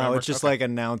 If you remember. It's just like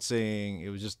announcing. It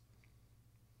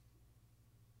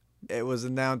was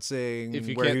announcing if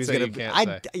you where can't he was say, going you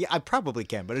can't to. say. I probably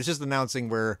can, but it's just announcing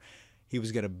where he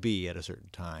was going to be at a certain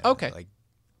time. Okay. Like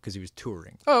because he was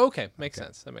touring. Oh, okay. Makes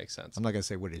sense. That makes sense. I'm not going to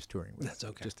say what he's touring with. That's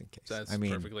okay. Just in case. That's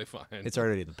perfectly fine. It's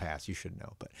already in the past. You should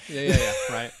know, but yeah.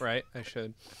 Right. I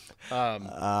should.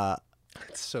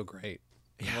 It's so great.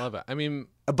 I love it. I mean,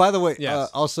 by the way, yes.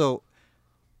 also,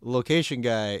 location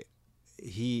guy,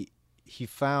 he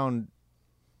found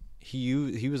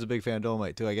he was a big fan of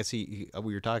Dolomite too. I guess we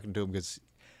were talking to him because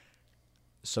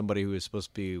somebody who was supposed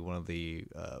to be one of the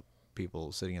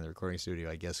people sitting in the recording studio,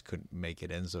 I guess, couldn't make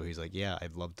it in. So he's like, "Yeah,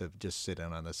 I'd love to just sit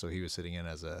in on this." So he was sitting in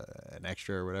as an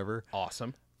extra or whatever.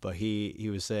 Awesome. But he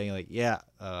was saying like, "Yeah,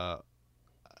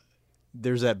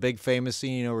 there's that big famous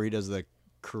scene, where he does the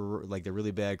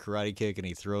really bad karate kick and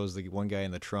he throws the one guy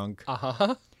in the trunk."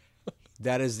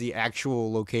 That is the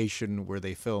actual location where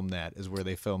they filmed that. Is where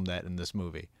they filmed that in this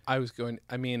movie. I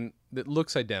mean, it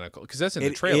looks identical because that's in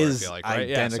the trailer. I feel like, right?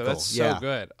 Identical. Yeah, so that's so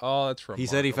good. Oh, that's remarkable. He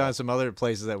said he found some other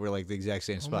places that were like the exact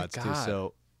same spots too.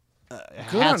 So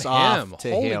good hats on him. off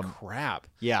to Holy him. crap!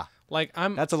 Yeah, like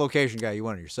that's a location guy you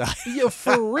want on your side. Yeah,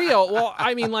 for real. Well,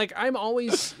 I mean, like I'm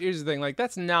always. Here's the thing. Like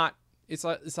that's not. It's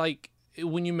like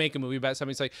when you make a movie about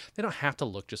something, it's like they don't have to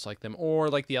look just like them, or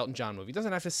like the Elton John movie. It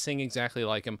doesn't have to sing exactly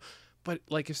like him. But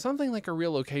like if something like a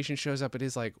real location shows up, it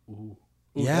is like, ooh,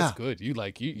 that's good. You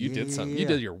did something. You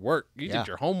did your work. You did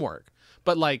your homework.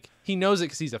 But like he knows it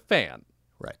because he's a fan.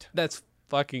 Right. That's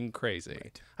fucking crazy.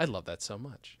 Right. I love that so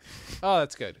much. Oh,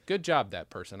 that's good. Good job,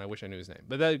 that person. I wish I knew his name,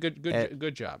 but that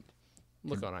good job.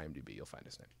 Look on IMDb. You'll find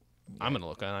his name. I'm gonna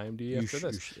look on IMDb after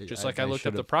this. Just like I looked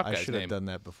up the prop guy's name. I should have done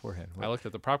that beforehand. I looked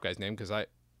at the prop guy's name because I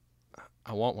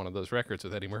want one of those records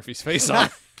with Eddie Murphy's face on.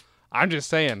 I'm just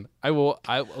saying, I will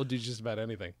do just about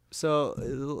anything. So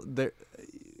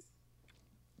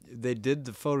they did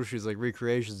the photo shoots like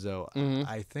recreations though. Mm-hmm.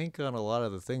 I think on a lot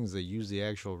of the things they use the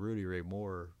actual Rudy Ray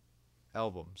Moore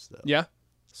albums though. Yeah.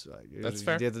 So that's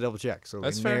fair. You have to double check. So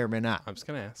that's they fair. may or may not. I'm just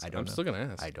gonna ask. I'm still gonna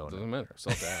ask. I don't know. Doesn't matter. I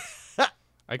still have to ask.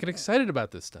 I get excited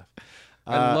about this stuff.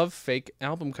 I love fake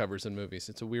album covers in movies.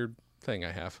 It's a weird thing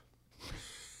I have.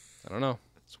 I don't know.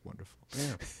 It's wonderful.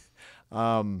 Yeah.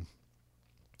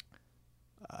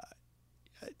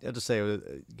 I have to say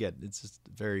again, it's just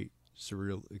a very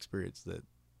surreal experience that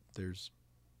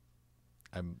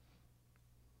I'm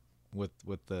with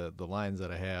the lines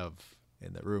that I have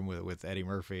in the room with Eddie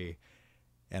Murphy,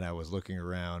 and I was looking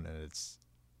around and it's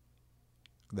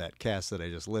that cast that I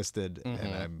just listed,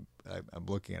 and I'm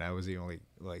looking and I was the only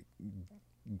like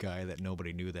guy that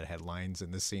nobody knew that had lines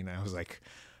in this scene. And I was like,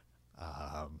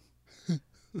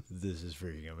 this is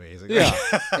freaking amazing.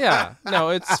 Yeah. No,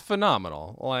 it's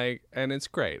phenomenal. Like, and it's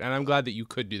great. And I'm glad that you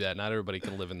could do that. Not everybody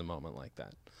can live in the moment like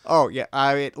that. Oh yeah.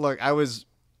 I mean, look, I'm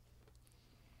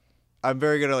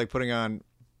very good at like putting on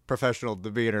professional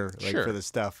demeanor for this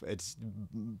stuff.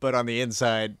 But on the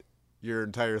inside, your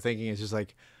entire thinking is just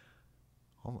like,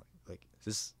 oh my, like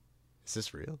is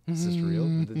this real? Is this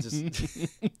real?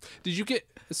 Did you get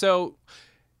so?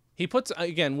 He puts,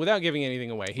 again, without giving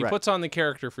anything away, he puts on the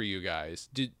character for you guys.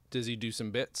 Does he do some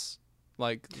bits?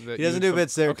 Like that he doesn't do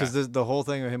bits there because the whole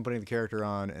thing of him putting the character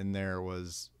on in there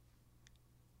was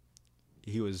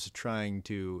he was trying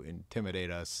to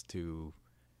intimidate us to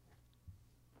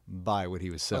buy what he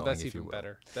was selling. That's if you even will.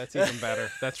 better. That's even better.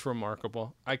 That's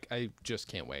remarkable. I just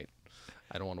can't wait.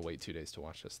 I don't want to wait 2 days to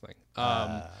watch this thing.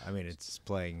 I mean, it's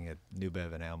playing at New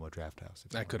Bev and Alamo Draft House.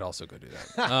 I could also go do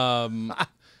that.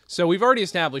 So we've already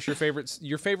established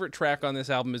your favorite track on this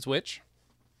album is which?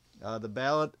 The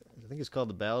ballad, I think it's called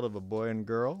The Ballad of a Boy and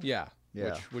Girl. Yeah.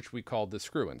 Yeah. Which we called the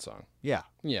Screw-In song. Yeah.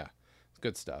 Yeah.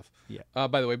 Good stuff. Yeah.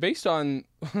 By the way, based on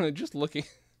just looking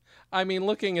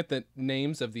at the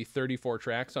names of the 34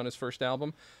 tracks on his first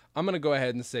album, I'm going to go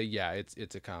ahead and say, yeah,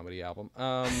 it's a comedy album.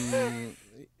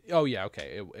 Oh, yeah,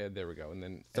 okay. There we go. And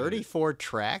then 34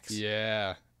 tracks?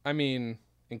 Yeah. I mean,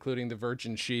 including The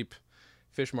Virgin Sheep,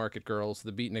 Fish Market Girls,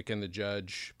 The Beatnik and the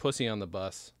Judge, Pussy on the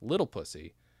Bus, Little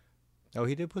Pussy. Oh,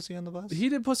 he did Pussy on the Bus? He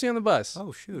did Pussy on the Bus.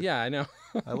 Oh, shoot. Yeah, I know.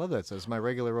 I love that. So it's my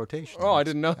regular rotation. Oh, I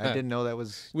didn't know that. I didn't know that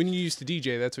was... When you used to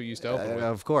DJ, that's what you used to open with.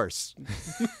 Of course.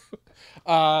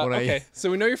 Okay,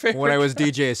 so we know your favorite. When I was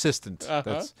DJ assistant.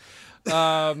 That's...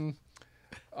 So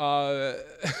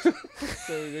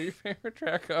we know your favorite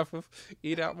track off of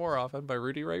Eat Out More Often by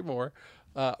Rudy Ray Moore.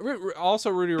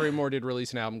 Also, Rudy Ray Moore did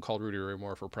release an album called Rudy Ray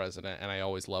Moore for President, and I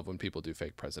always love when people do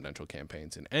fake presidential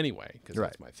campaigns in any way, because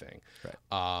that's my thing. Right.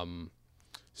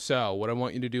 So what I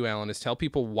want you to do, Alan, is tell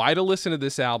people why to listen to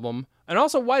this album, and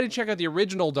also why to check out the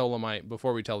original Dolomite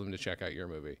before we tell them to check out your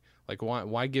movie. Like,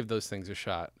 why give those things a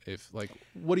shot?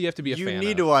 What do you have to be a fan of? You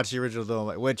need to watch the original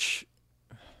Dolomite, which...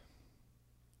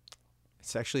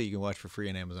 It's actually, you can watch for free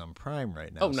on Amazon Prime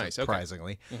right now. Oh, nice.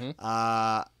 Surprisingly. Okay.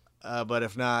 But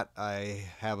if not, I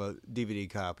have a DVD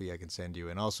copy I can send you.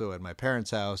 And also at my parents'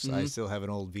 house, I still have an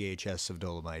old VHS of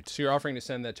Dolomite. So you're offering to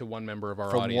send that to one member of our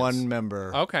From audience? one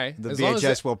member. Okay. The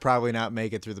VHS will probably not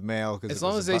make it through the mail. As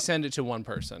long as they send it to one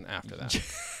person after that.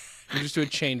 You just do a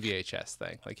chain VHS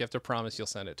thing. Like, you have to promise you'll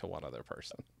send it to one other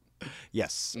person.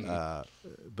 Yes.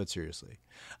 But seriously.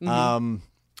 Mm-hmm.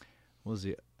 What was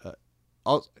the...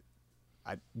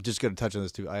 I'm just going to touch on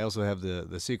this too. I also have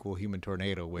the sequel, Human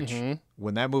Tornado, which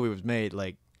when that movie was made,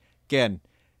 like, again,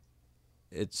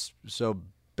 it's so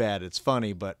bad, it's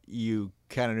funny, but you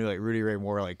kind of knew, like, Rudy Ray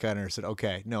Moore, like, kind of said,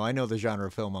 okay, no, I know the genre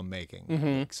of film I'm making.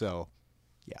 Like, so,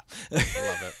 yeah. I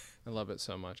love it. I love it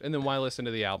so much. And then why listen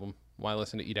to the album? Why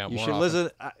listen to Eat Out More You should Often?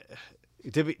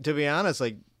 listen. To be honest,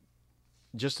 like,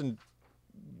 just in...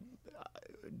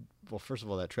 Well, first of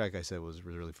all, that track I said was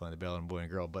really fun, The Ballad of a Boy and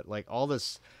Girl, but, like, all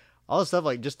this stuff,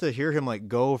 like, just to hear him, like,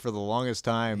 go for the longest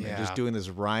time and just doing this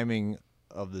rhyming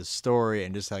of the story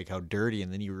and just, like, how dirty,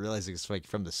 and then you realize it's, like,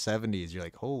 from the 70s. You're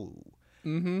like, oh,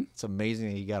 it's amazing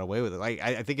that he got away with it. Like,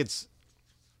 I think it's...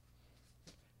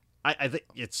 I think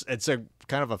it's a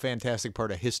kind of a fantastic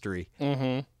part of history.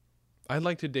 I'd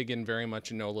like to dig in very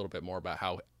much and know a little bit more about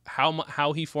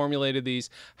how he formulated these,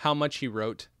 how much he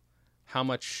wrote, how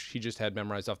much he just had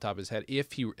memorized off the top of his head,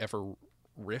 if he ever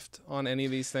riffed on any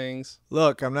of these things.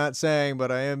 Look, I'm not saying,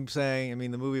 but I am saying, I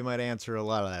mean, the movie might answer a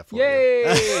lot of that for you.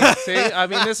 Yay! See, I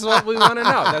mean, this is what we want to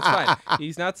know. That's fine.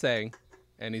 He's not saying,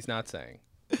 and he's not saying,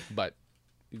 but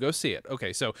you go see it.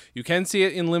 Okay, so you can see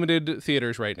it in limited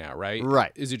theaters right now, right?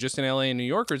 Right. Is it just in LA and New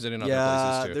York, or is it in other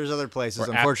places too? There's other places.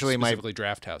 Or Unfortunately, specifically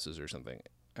draft houses or something.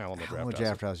 Alamo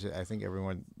Draft House. I think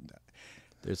everyone,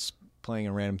 it's playing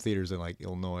in random theaters in, like,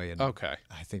 Illinois. And okay.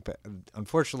 I think, but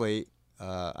unfortunately,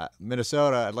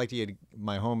 Minnesota, I'd like to get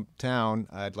my hometown.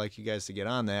 I'd like you guys to get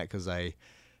on that, because I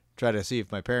try to see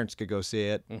if my parents could go see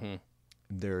it.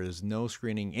 There is no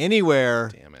screening anywhere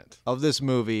Damn it. of this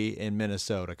movie in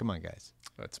Minnesota. Come on, guys.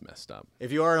 That's messed up.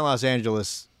 If you are in Los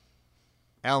Angeles,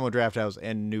 Alamo Draft House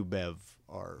and New Bev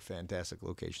are fantastic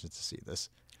locations to see this.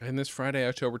 And this Friday,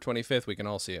 October 25th, we can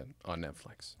all see it on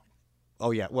Netflix. Oh,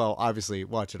 yeah. Well, obviously,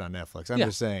 watch it on Netflix. I'm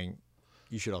just saying,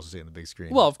 you should also see it on the big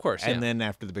screen. Well, of course. And then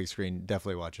after the big screen,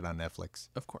 definitely watch it on Netflix.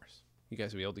 Of course. You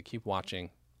guys will be able to keep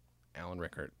watching Alan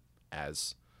Rueckert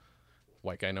as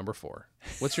White Guy Number 4.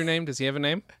 What's your name? Does he have a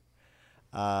name?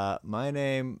 My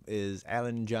name is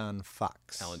Alan John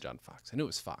Fox. Alan John Fox. I knew it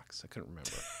was Fox. I couldn't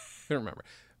remember.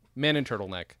 Man in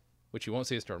turtleneck, which you won't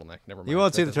see his turtleneck. Never mind. You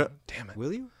won't see the turtleneck. Damn it.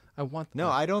 Will you? I want No,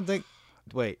 I don't think.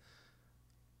 Wait.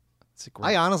 It's a great...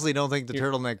 I honestly don't think the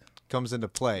turtleneck comes into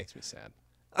play. Makes me sad.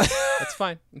 That's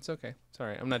fine. It's okay.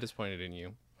 Sorry. I'm not disappointed in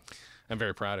you. I'm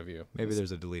very proud of you. Maybe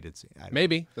there's a deleted scene.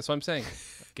 Maybe. That's what I'm saying.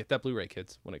 Get that Blu-ray,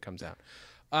 kids, when it comes out.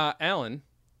 Alan,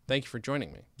 thank you for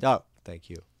joining me. Oh, thank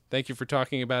you. Thank you for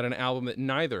talking about an album that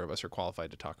neither of us are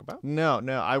qualified to talk about. No,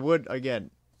 I would,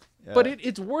 again. But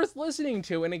it's worth listening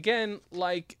to. And again,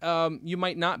 like, you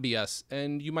might not be us,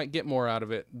 and you might get more out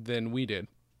of it than we did,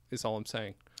 is all I'm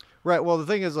saying. Right. Well, the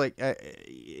thing is, like,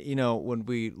 when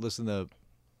we listen to,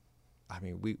 I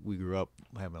mean, we grew up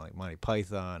having, like, Monty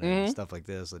Python and stuff like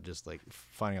this, and just, like,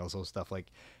 finding all this old stuff.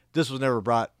 Like, this was never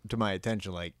brought to my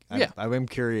attention. Like, I'm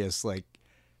curious. Like,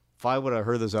 if I would have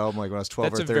heard this album like when I was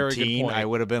 12 That's or a very good 13, point. I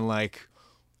would have been like,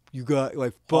 "You got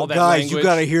like, All that guys, language. you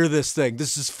got to hear this thing.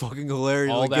 This is fucking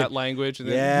hilarious." All like, that language, and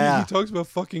then Yeah. he talks about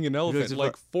fucking an elephant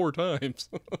like 4 times.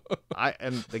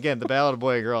 And again, the Ballad of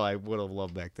Boy and Girl, I would have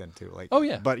loved back then too. Like, Oh,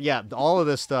 yeah. But yeah, all of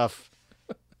this stuff,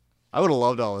 I would have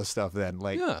loved all this stuff then.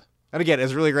 Like, Yeah. and again,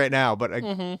 it's really great now, but I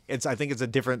Mm-hmm. think it's a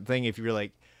different thing if you're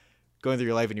like going through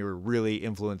your life and you were really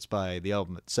influenced by the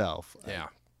album itself. Yeah.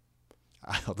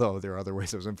 Although there are other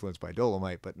ways I was influenced by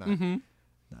Dolomite, but not Mm-hmm.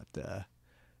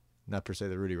 not per se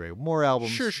the Rudy Ray Moore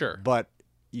albums. Sure. But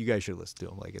you guys should listen to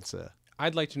them. Like, it's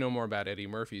I'd like to know more about Eddie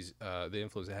Murphy's, the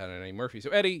influence it had on Eddie Murphy. So,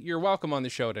 Eddie, you're welcome on the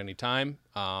show at any time.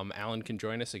 Alan can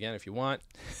join us again if you want.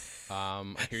 I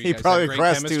hear you he guys probably have great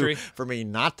requests chemistry. for me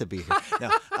not to be here.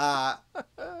 No.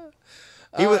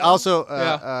 He was also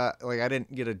like, I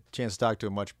didn't get a chance to talk to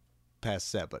him much past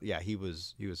set, but yeah, he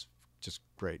was just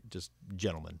great, just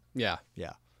gentleman. Yeah.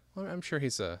 Yeah. Well, I'm sure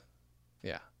he's got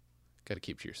to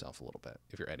keep to yourself a little bit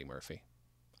if you're Eddie Murphy.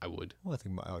 I would. Well, I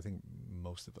think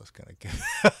most of us kind of get.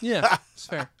 Yeah, it's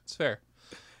fair. It's fair.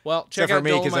 Well, check Except for out me,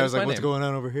 Dolomite because I was is My like, "What's Name. going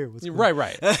on over here?" What's going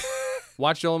Right.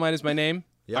 Watch Dolomite is My Name.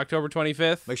 Yep. October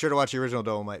 25th. Make sure to watch the original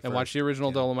Dolomite. And first. watch the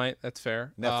original Dolomite. That's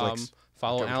fair. Netflix.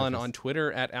 Follow October Alan 25th. on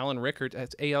Twitter at Alan Rueckert.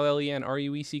 That's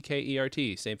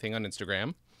ALLENRUECKERT. Same thing on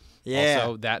Instagram. Yeah.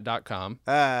 Also, that.com.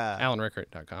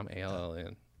 AlanRueckert.com.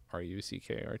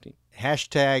 ALLENRUECKERT.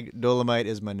 Hashtag Dolomite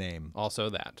is my name. Also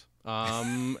that.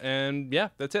 And yeah,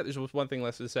 that's it. There's just one thing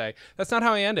less to say. That's not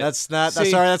how I end it. That's not. See,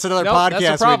 sorry, that's another nope, podcast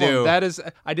that's a problem. we do. That is.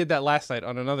 I did that last night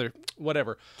on another.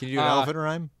 Whatever. Can you do an elephant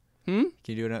rhyme? Hmm?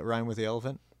 Can you do a rhyme with the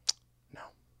elephant?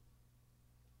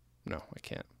 No, I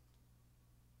can't.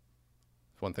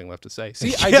 There's one thing left to say.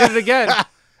 See, I did it again.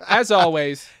 As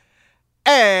always.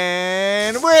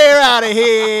 And we're out of here.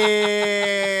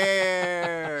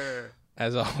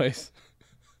 As always.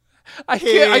 I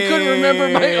couldn't remember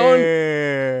my own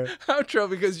outro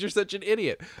because you're such an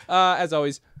idiot. As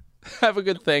always, have a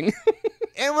good thing.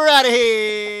 And we're out of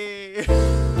here.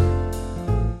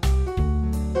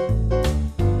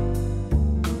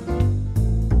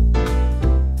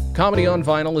 Comedy on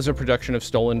Vinyl is a production of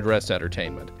Stolen Dress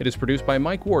Entertainment. It is produced by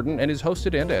Mike Warden and is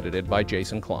hosted and edited by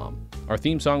Jason Klom. Our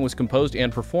theme song was composed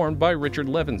and performed by Richard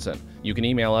Levinson. You can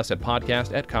email us at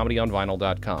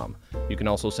podcast@comedyonvinyl.com. You can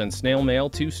also send snail mail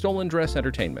to Stolen Dress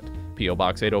Entertainment, P.O.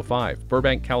 Box 805,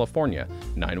 Burbank, California,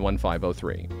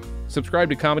 91503. Subscribe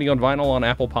to Comedy on Vinyl on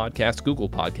Apple Podcasts, Google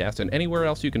Podcasts, and anywhere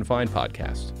else you can find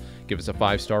podcasts. Give us a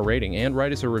 5-star rating and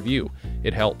write us a review.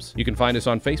 It helps. You can find us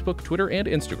on Facebook, Twitter, and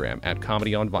Instagram at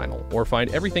Comedy on Vinyl, or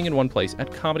find everything in one place at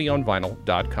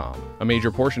comedyonvinyl.com. A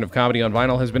major portion of Comedy on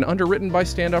Vinyl has been underwritten by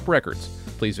Stand Up Records.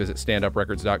 Please visit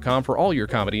standuprecords.com for all your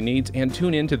comedy needs and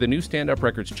tune in to the new Stand Up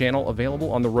Records channel available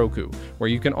on the Roku, where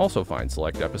you can also find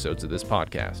select episodes of this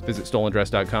podcast. Visit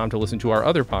stolendress.com to listen to our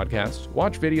other podcasts,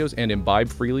 watch videos, and imbibe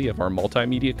freely of our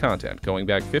multimedia content going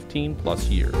back 15 plus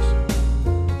years.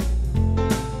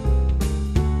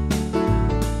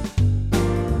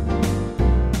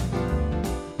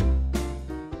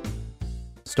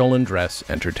 Stolen Dress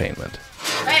Entertainment.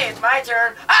 Hey, it's my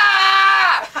turn. Ah!